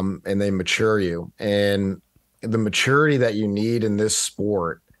 And they mature you, and the maturity that you need in this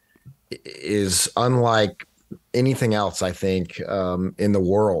sport is unlike anything else, I think, in the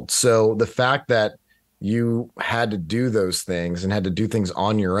world. So the fact that you had to do those things and had to do things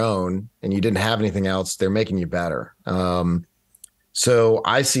on your own and you didn't have anything else, they're making you better. So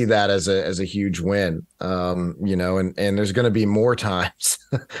I see that as a huge win, and there's going to be more times.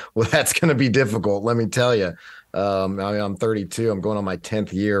 Well, that's going to be difficult. Let me tell you. I'm 32. I'm going on my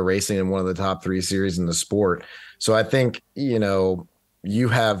 10th year racing in one of the top 3 series in the sport. So I think, you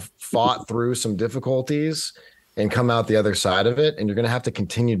have fought through some difficulties and come out the other side of it. And you're going to have to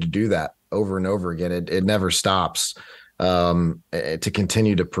continue to do that over and over again. It never stops, to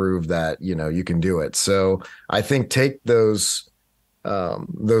continue to prove that, you can do it. So I think take those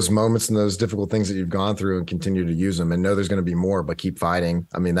moments and those difficult things that you've gone through and continue to use them, and know there's going to be more, but keep fighting.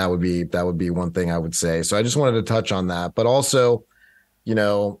 I mean, that would be one thing I would say. So I just wanted to touch on that, but also,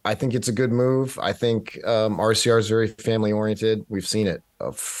 I think it's a good move. I think, RCR is very family oriented. We've seen it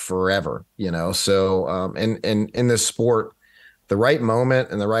forever, so, and in this sport, the right moment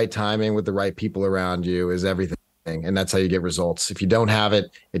and the right timing with the right people around you is everything. And that's how you get results. If you don't have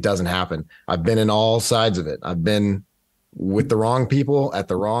it, it doesn't happen. I've been in all sides of it. I've been with the wrong people at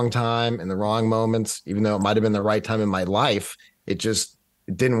the wrong time in the wrong moments, even though it might have been the right time in my life, it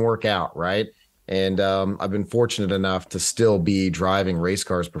didn't work out. Right. And I've been fortunate enough to still be driving race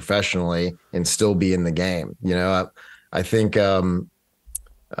cars professionally and still be in the game. I think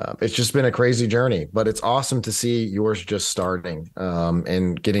it's just been a crazy journey, but it's awesome to see yours just starting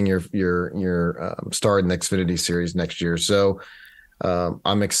and getting your start in the Xfinity series next year. So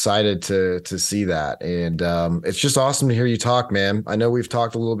I'm excited to see that. And it's just awesome to hear you talk, man. I know we've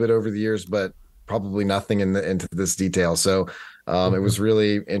talked a little bit over the years, but probably nothing into this detail. So it was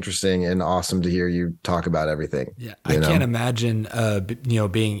really interesting and awesome to hear you talk about everything. Yeah, I can't imagine,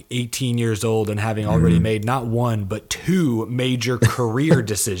 being 18 years old and having already made not one, but 2 major career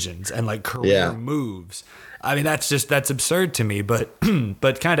decisions and career moves. I mean, that's absurd to me, but kind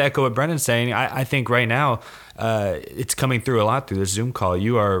of echo what Brendan's saying. I think right now it's coming through a lot through this Zoom call.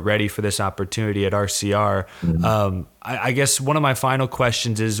 You are ready for this opportunity at RCR. I guess one of my final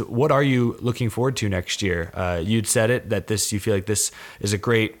questions is, what are you looking forward to next year? You'd said it, that you feel like this is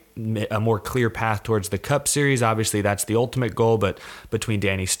a more clear path towards the Cup Series. Obviously, that's the ultimate goal, but between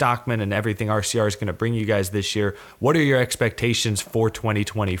Danny Stockman and everything RCR is going to bring you guys this year, what are your expectations for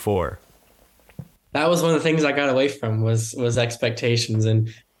 2024? That was one of the things I got away from was expectations.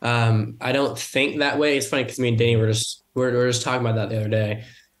 And I don't think that way. It's funny because me and Danny were just talking about that the other day.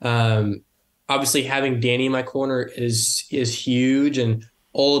 Obviously having Danny in my corner is huge, and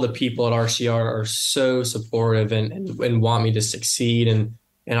all of the people at RCR are so supportive and want me to succeed. And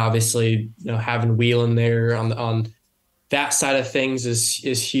obviously, having Whelan there on that side of things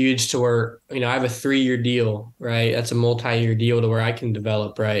is huge, to where, I have a 3-year deal, right? That's a multi-year deal to where I can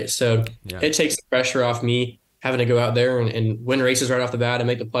develop, right? So It takes the pressure off me having to go out there and win races right off the bat and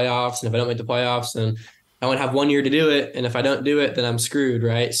make the playoffs. And if I don't make the playoffs, then I want to have 1 year to do it. And if I don't do it, then I'm screwed,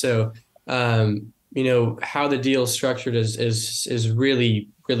 right? So, how the deal is structured is really,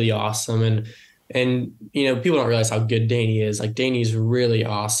 really awesome. And people don't realize how good Danny is. Danny's really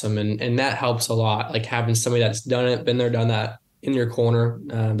awesome. And that helps a lot. Having somebody that's done it, been there, done that in your corner,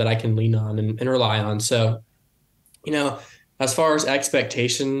 that I can lean on and rely on. So, as far as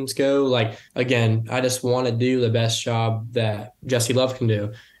expectations go, like, again, I just want to do the best job that Jesse Love can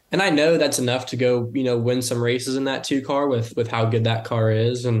do. And I know that's enough to go, win some races in that 2 car with how good that car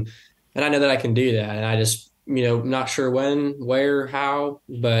is. And I know that I can do that. And I just, not sure when, where, how,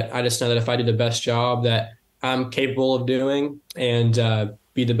 but I just know that if I do the best job that I'm capable of doing and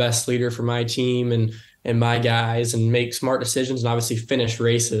be the best leader for my team and my guys and make smart decisions and obviously finish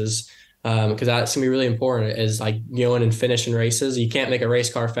races, because that's going to be really important, is like going and finishing races. You can't make a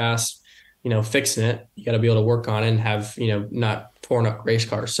race car fast, fixing it. You got to be able to work on it and have, not torn up race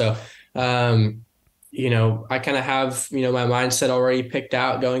cars. So, I kind of have, my mindset already picked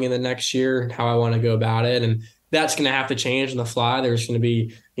out going in the next year, how I want to go about it. And that's going to have to change on the fly. There's going to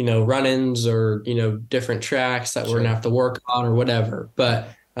be, run-ins or, different tracks that we're going to have to work on or whatever. But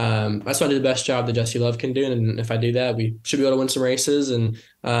I just want to do the best job that Jesse Love can do. And if I do that, we should be able to win some races and,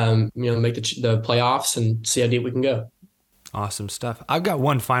 make the playoffs and see how deep we can go. Awesome stuff. I've got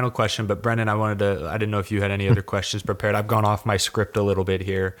one final question, but Brendan, I didn't know if you had any other questions prepared. I've gone off my script a little bit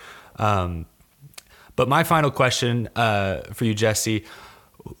here. But my final question for you, Jesse,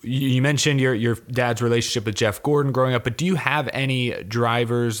 you mentioned your dad's relationship with Jeff Gordon growing up, but do you have any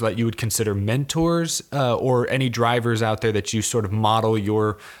drivers that you would consider mentors or any drivers out there that you sort of model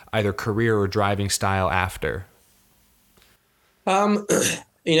your either career or driving style after?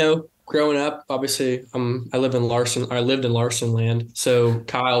 Growing up, obviously, I lived in Larson land. So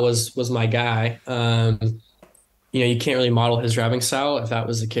Kyle was my guy. You can't really model his driving style. If that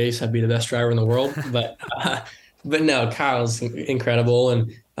was the case, I'd be the best driver in the world. But no, Kyle's incredible.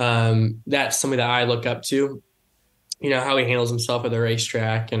 And that's something that I look up to, how he handles himself at the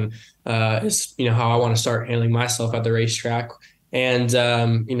racetrack and is, how I want to start handling myself at the racetrack. And,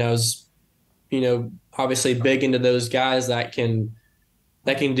 obviously big into those guys that can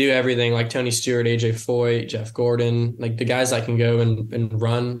do everything, like Tony Stewart, AJ Foyt, Jeff Gordon, like the guys that can go and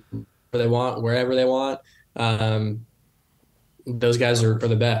run where they want, wherever they want. Those guys are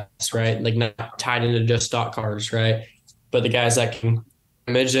the best, right? Like not tied into just stock cars, right? But the guys that can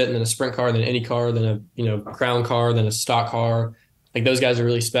midget and then a sprint car, then an Indy car, then a crown car, then a stock car, like those guys are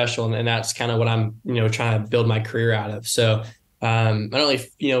really special, and that's kind of what I'm trying to build my career out of. So I don't really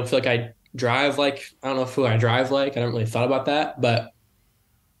feel like I drive like, I don't know who I drive like. I haven't really thought about that, but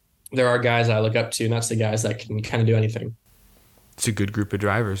there are guys I look up to, and that's the guys that can kind of do anything. It's a good group of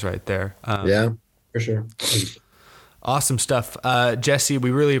drivers right there. Yeah, for sure. Awesome stuff. Jesse, we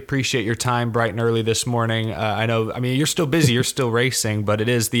really appreciate your time bright and early this morning. You're still busy, you're still racing, but it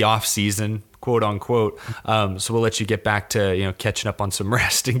is the off season, quote unquote. So we'll let you get back to, catching up on some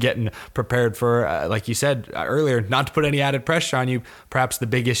rest and getting prepared for, like you said earlier, not to put any added pressure on you, perhaps the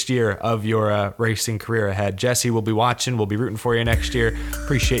biggest year of your racing career ahead. Jesse, we'll be watching. We'll be rooting for you next year.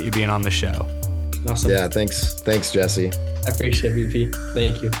 Appreciate you being on the show. Awesome. Yeah, thanks, Jesse. I appreciate it, VP.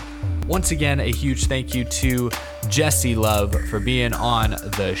 Thank you. Once again, a huge thank you to Jesse Love for being on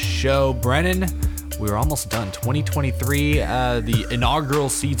the show. Brennan, we're almost done. 2023, the inaugural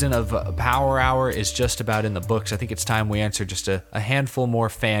season of Power Hour is just about in the books. I think it's time we answer just a handful more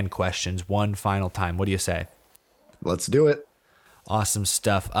fan questions one final time. What do you say? Let's do it. Awesome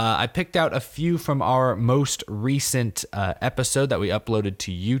stuff. I picked out a few from our most recent episode that we uploaded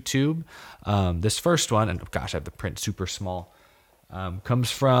to YouTube. This first one, and gosh, I have the print super small. Comes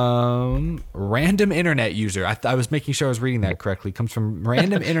from random internet user. I was making sure I was reading that correctly. Comes from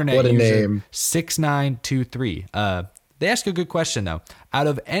random internet what a user name. 6923. They ask a good question though. Out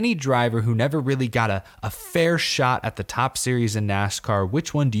of any driver who never really got a fair shot at the top series in NASCAR,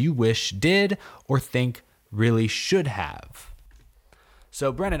 which one do you wish did or think really should have?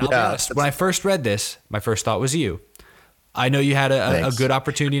 So Brennan, I'll be honest. When I first read this, my first thought was you. I know you had a good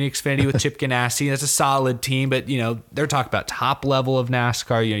opportunity in Xfinity with Chip Ganassi. That's a solid team, but they're talking about top level of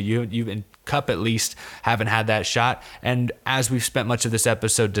NASCAR. You in Cup at least haven't had that shot. And as we've spent much of this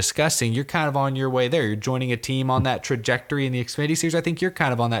episode discussing, you're kind of on your way there. You're joining a team on that trajectory in the Xfinity Series. I think you're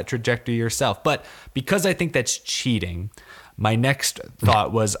kind of on that trajectory yourself. But because I think that's cheating, my next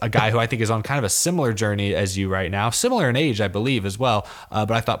thought was a guy who I think is on kind of a similar journey as you right now, similar in age, I believe, as well.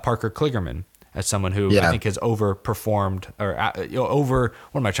 But I thought Parker Kligerman, as someone who I think has overperformed or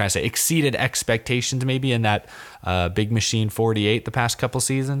exceeded expectations maybe in that Big Machine 48 the past couple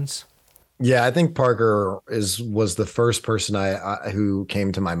seasons. Yeah, I think Parker was the first person who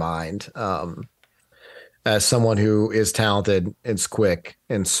came to my mind as someone who is talented, is quick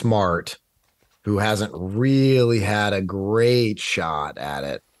and smart, who hasn't really had a great shot at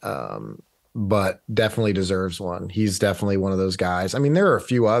it, but definitely deserves one. He's definitely one of those guys. I mean, there are a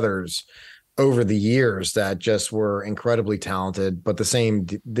few others over the years that just were incredibly talented, but the same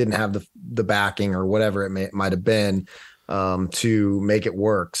didn't have the backing or whatever it might have been. to make it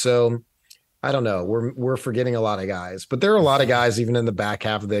work. So I don't know. We're forgetting a lot of guys, but there are a lot of guys even in the back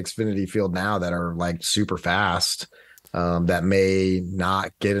half of the Xfinity field now that are like super fast. That may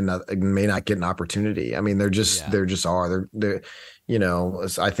not get an opportunity. I mean, they're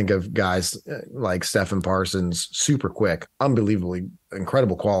I think of guys like Stephen Parsons, super quick, unbelievably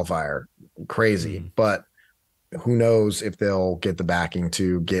incredible qualifier, crazy, but who knows if they'll get the backing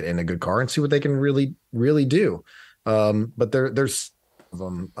to get in a good car and see what they can really, really do. But there's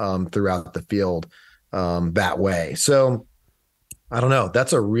them throughout the field that way. So I don't know.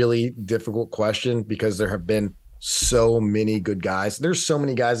 That's a really difficult question because there have been so many good guys. There's so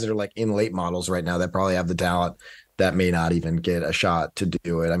many guys that are like in late models right now that probably have the talent that may not even get a shot to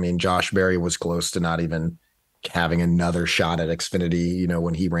do it. I mean, Josh Berry was close to not even having another shot at Xfinity,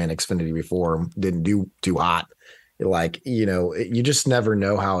 when he ran Xfinity before, didn't do too hot. Like, you just never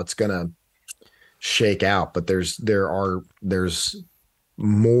know how it's going to shake out, but there's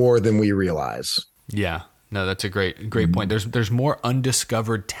more than we realize. Yeah. No, that's a great point. There's more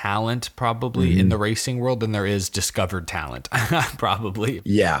undiscovered talent probably in the racing world than there is discovered talent. Probably.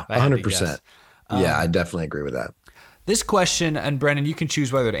 Yeah, 100%. Yeah, I definitely agree with that. This question, and Brennan, you can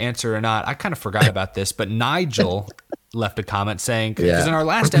choose whether to answer or not. I kind of forgot about this, but Nigel left a comment saying, because in our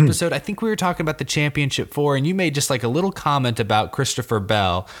last episode, I think we were talking about the Championship 4, and you made just like a little comment about Christopher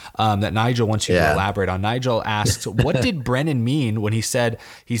Bell that Nigel wants you to elaborate on. Nigel asks, what did Brennan mean when he said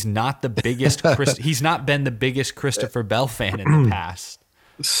he's not been the biggest Christopher Bell fan in the past?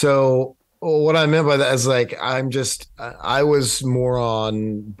 So what I meant by that is like, I was more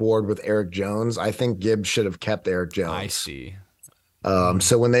on board with Eric Jones. I think Gibbs should have kept Eric Jones. I see.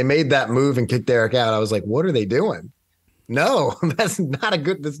 So when they made that move and kicked Eric out, I was like, what are they doing? No, that's not a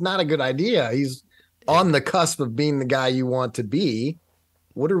good idea. He's on the cusp of being the guy you want to be.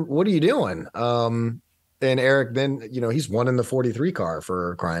 What are you doing? And Eric, then, he's won in the 43 car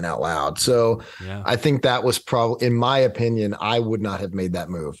for crying out loud. So I think that was probably, in my opinion, I would not have made that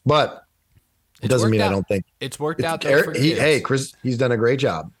move, but it doesn't mean I don't think it's worked out. Chris, he's done a great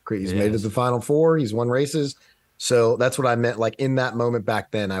job. He's made it to the Final Four. He's won races. So that's what I meant. Like in that moment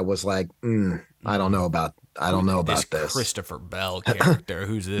back then, I was like, I don't know about this Christopher Bell character.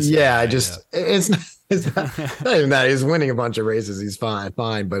 Who's this? Yeah, it's not even that. He's winning a bunch of races. He's fine.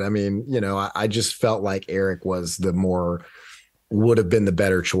 But I mean, I just felt like Eric was would have been the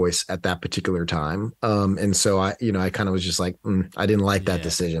better choice at that particular time. And so I kind of was just like, I didn't like that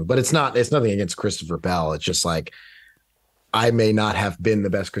decision, but it's nothing against Christopher Bell. It's just like, I may not have been the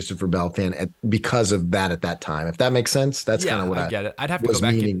best Christopher Bell fan because of that at that time. If that makes sense, that's kind of what I get it. I'd have to go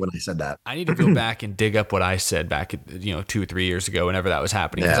back when I said that. I need to go back and dig up what I said back, 2 or 3 years ago, whenever that was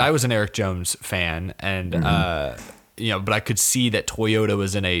happening. Because I was an Eric Jones fan, and but I could see that Toyota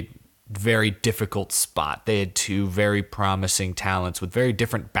was in a very difficult spot. They had two very promising talents with very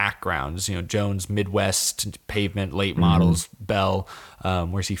different backgrounds. Jones, Midwest pavement, late models. Bell,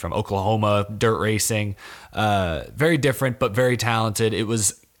 where's he from? Oklahoma, dirt racing. Very different, but very talented. It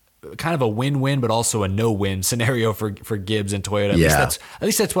was kind of a win-win, but also a no-win scenario for Gibbs and Toyota. At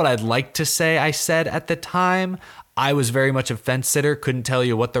least that's what I'd like to say I said at the time. I was very much a fence sitter. Couldn't tell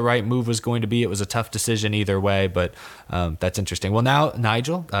you what the right move was going to be. It was a tough decision either way, but that's interesting. Well, now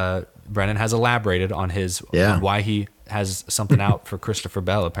Nigel, Brennan has elaborated on on why he has something out for Christopher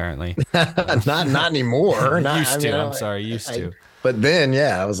Bell. Apparently, not anymore. Used to. But then,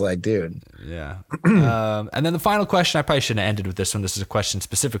 I was like, dude. Yeah. And then the final question, I probably shouldn't have ended with this one. This is a question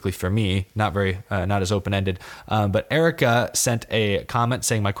specifically for me, not as open-ended. But Erica sent a comment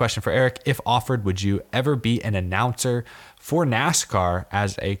saying, my question for Eric, if offered, would you ever be an announcer for NASCAR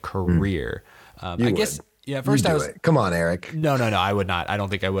as a career? I guess, at first I was. Come on, Eric. No, I would not. I don't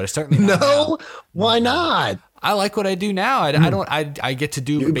think I would. Certainly not. No? Why not? I like what I do now. I get to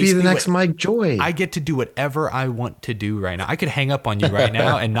do. You'd be the next Mike Joy. I get to do whatever I want to do right now. I could hang up on you right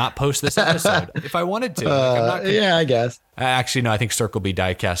now and not post this episode if I wanted to. I guess. Actually, no. I think Circle B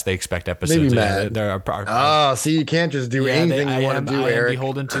Diecast, they expect episodes. Maybe Matt. See, you can't just do anything you want to do, Eric. I am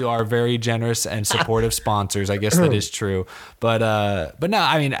beholden to our very generous and supportive sponsors. I guess that is true. But no.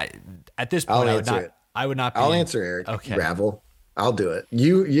 I mean, at this point, I would not. I'll answer, Eric. Okay. Gravel. I'll do it.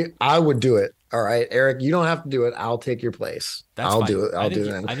 I would do it. All right, Eric, you don't have to do it. I'll take your place. I'll do it. I'll do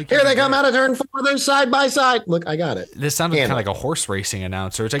it. Here they come out of turn 4. They're side by side. Look, I got it. This sounded kind of like a horse racing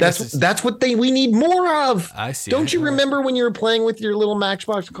announcer. Which that's what we need more of. I see. Don't you remember when you were playing with your little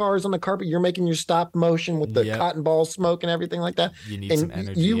Matchbox cars on the carpet? You're making your stop motion with the cotton ball smoke and everything like that. You need some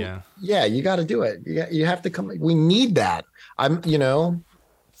energy. You got to do it. You have to come. We need that.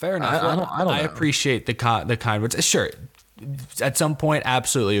 Fair enough. I appreciate the kind words. Sure. at some point,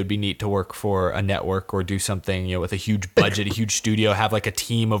 absolutely, it would be neat to work for a network or do something, with a huge budget, a huge studio, have like a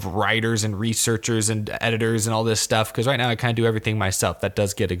team of writers and researchers and editors and all this stuff. Because right now I kind of do everything myself. That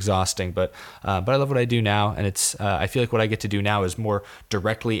does get exhausting, but I love what I do now, and it's I feel like what I get to do now is more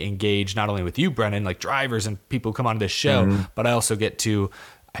directly engage not only with you, Brennan, like drivers and people who come on this show, but I also get to,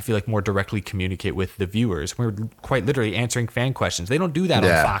 I feel like, more directly communicate with the viewers. We're quite literally answering fan questions. They don't do that on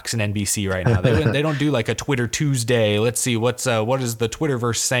Fox and NBC right now. They don't do like a Twitter Tuesday. Let's see what is the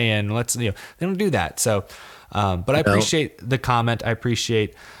Twitterverse saying. They don't do that. So, but I appreciate the comment. I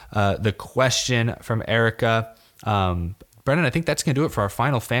appreciate the question from Erica. Brennan, I think that's going to do it for our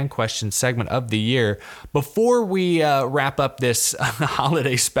final fan question segment of the year. Before we wrap up this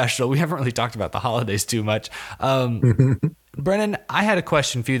holiday special, we haven't really talked about the holidays too much. Brennan, I had a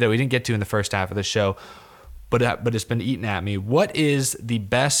question for you that we didn't get to in the first half of the show, but it's been eaten at me. What is the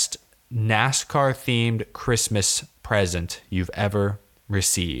best NASCAR-themed Christmas present you've ever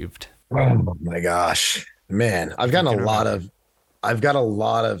received? Oh my gosh, man! I've got a lot of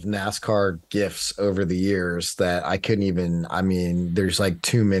NASCAR gifts over the years that I couldn't even. I mean, there's like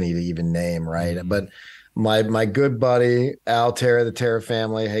too many to even name, right? Mm-hmm. But my good buddy Al Terra, the Terra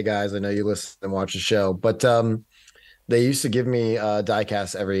family. Hey guys, I know you listen and watch the show, but they used to give me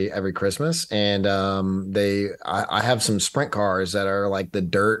diecasts every Christmas, and I have some sprint cars that are like the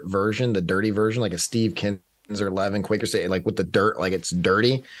dirty version, like a Steve Kinser 11 Quaker State, like with the dirt, like it's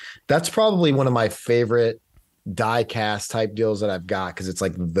dirty. That's probably one of my favorite diecast type deals that I've got, because it's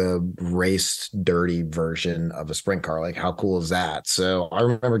like the raced dirty version of a sprint car. Like, how cool is that? So I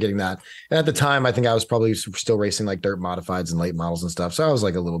remember getting that, and at the time I think I was probably still racing like dirt modifieds and late models and stuff, so I was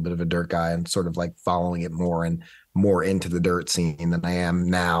like a little bit of a dirt guy and sort of like following it more into the dirt scene than I am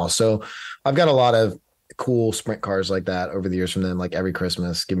now. So I've got a lot of cool sprint cars like that over the years from them. Like every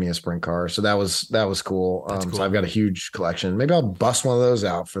Christmas, give me a sprint car. So that was cool. Cool. So I've got a huge collection. Maybe I'll bust one of those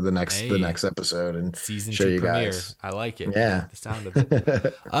out for the next episode and season show 2 you premiere. guys. I like it. Yeah. The sound of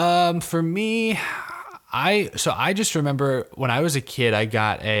it. For me, I just remember when I was a kid, I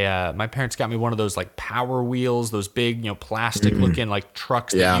got my parents got me one of those like Power Wheels, those big, plastic looking like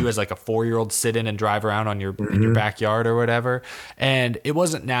trucks that you as like a 4-year-old sit in and drive around on in your backyard or whatever. And it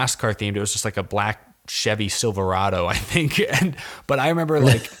wasn't NASCAR themed. It was just like a black Chevy Silverado, I think. But I remember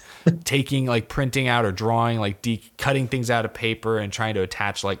like taking, like printing out or drawing, like cutting things out of paper and trying to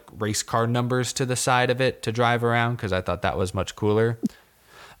attach like race car numbers to the side of it to drive around, because I thought that was much cooler.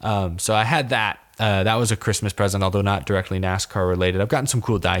 So I had that. That was a Christmas present, although not directly NASCAR related. I've gotten some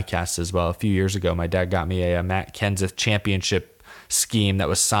cool diecasts as well. A few years ago, my dad got me a Matt Kenseth championship scheme that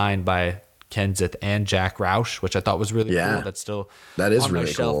was signed by Kenseth and Jack Roush, which I thought was really cool. That's still on really my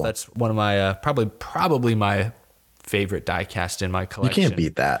shelf. Cool. That's one of my probably my favorite diecast in my collection. You can't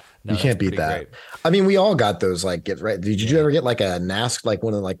beat that. No, you can't beat that. Great. I mean, we all got those. Like, Did you ever get like a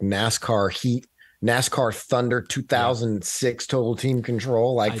one of like NASCAR Heat? NASCAR Thunder 2006 Total Team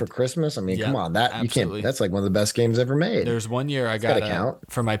Control, for Christmas. I mean, come on, you can't. That's like one of the best games ever made. There's one year I got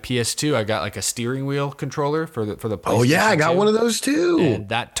for my PS2. I got like a steering wheel controller for the PlayStation. Oh yeah, I got one of those too. And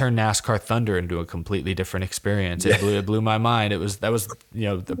that turned NASCAR Thunder into a completely different experience. It blew my mind. I didn't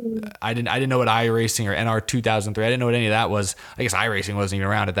know what iRacing or NR 2003. I didn't know what any of that was. I guess iRacing wasn't even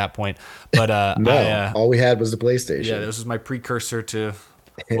around at that point. But all we had was the PlayStation. Yeah, this was my precursor to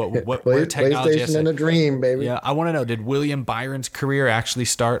where technology PlayStation and a dream, baby. Yeah, I want to know, did William Byron's career actually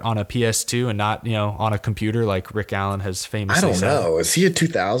start on a PS2 and not, on a computer like Rick Allen has famously said? I don't know. Is he a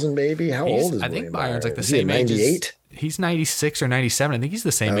 2000 baby? How old is I think William Byron's Byron? like the same age. 98? He's 96 or 97. I think he's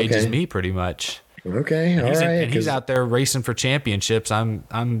the same age as me, pretty much. Okay, all right. And he's out there racing for championships.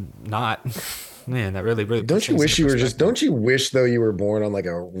 I'm not. Man, that really. Don't you wish you were just? Don't you wish though you were born on like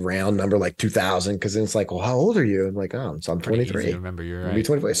a round number like 2000? Because then it's like, well, how old are you? I'm like, so I'm 23. Easy to remember, you're right. Be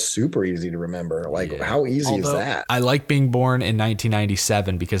 25. It's super easy to remember. Like, how easy is that? I like being born in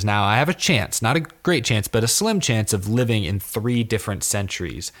 1997 because now I have a chance, not a great chance, but a slim chance of living in 3 different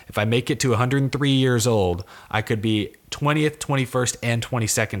centuries. If I make it to 103 years old, I could be 20th, 21st, and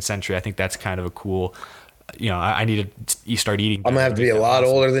 22nd century. I think that's kind of a cool. I need to start eating. I'm gonna have to be a lot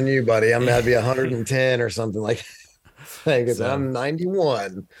older than you, buddy. I'm gonna have to be 110 or something like. Because I'm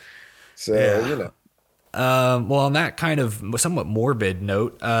 91. So well, on that kind of somewhat morbid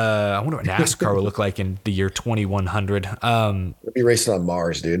note, I wonder what NASCAR will look like in the year 2100. We'll be racing on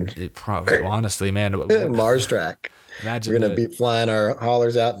Mars, dude. It probably, honestly, man, Mars track. Imagine we're gonna be flying our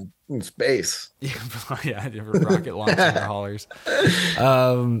haulers out in space. Rocket launching our haulers.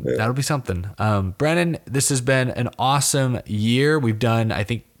 That'll be something. Brennan, this has been an awesome year. We've done, I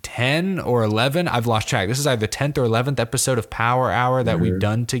think, 10 or 11. I've lost track. This is either the 10th or 11th episode of Power Hour that we've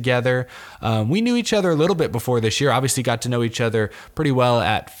done together. We knew each other a little bit before this year. Obviously got to know each other pretty well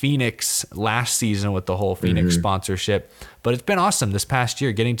at Phoenix last season with the whole Phoenix sponsorship. But it's been awesome this past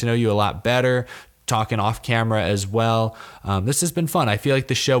year, getting to know you a lot better, talking off camera as well. This has been fun. I feel like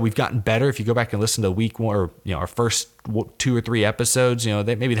the show, we've gotten better. If you go back and listen to week one, or our first 2 or 3 episodes,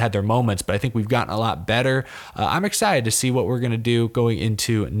 they maybe had their moments, but I think we've gotten a lot better. I'm excited to see what we're going to do going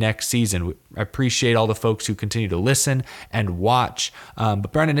into next season. I appreciate all the folks who continue to listen and watch.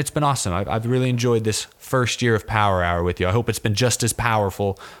 But Brendan, it's been awesome. I've really enjoyed this first year of Power Hour with you. I hope it's been just as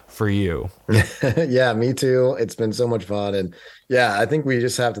powerful for you. Yeah, me too. It's been so much fun. And yeah, I think we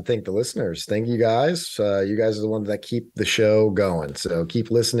just have to thank the listeners. Thank you guys. You guys are the ones that keep the show going. So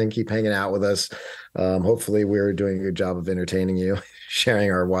keep listening, keep hanging out with us. Hopefully we're doing a good job of entertaining you, sharing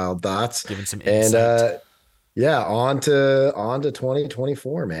our wild thoughts. Giving some insight. And on to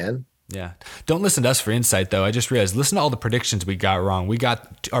 2024, man. Yeah. Don't listen to us for insight, though. I just realized, listen to all the predictions we got wrong. We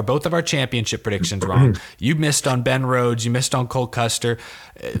got both of our championship predictions wrong. You missed on Ben Rhodes. You missed on Cole Custer.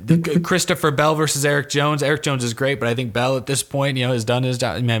 Christopher Bell versus Eric Jones. Eric Jones is great, but I think Bell at this point, has done his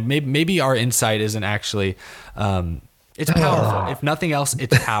job. Maybe our insight isn't actually it's powerful. If nothing else,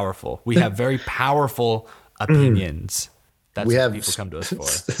 it's powerful. We have very powerful opinions. That's we what have people come to us for.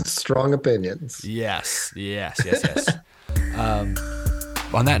 Strong opinions. Yes.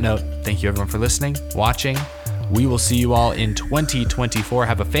 On that note, thank you everyone for listening, watching. We will see you all in 2024.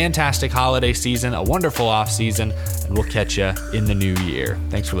 Have a fantastic holiday season, a wonderful off season, and we'll catch you in the new year.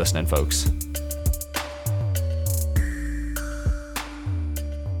 Thanks for listening, folks.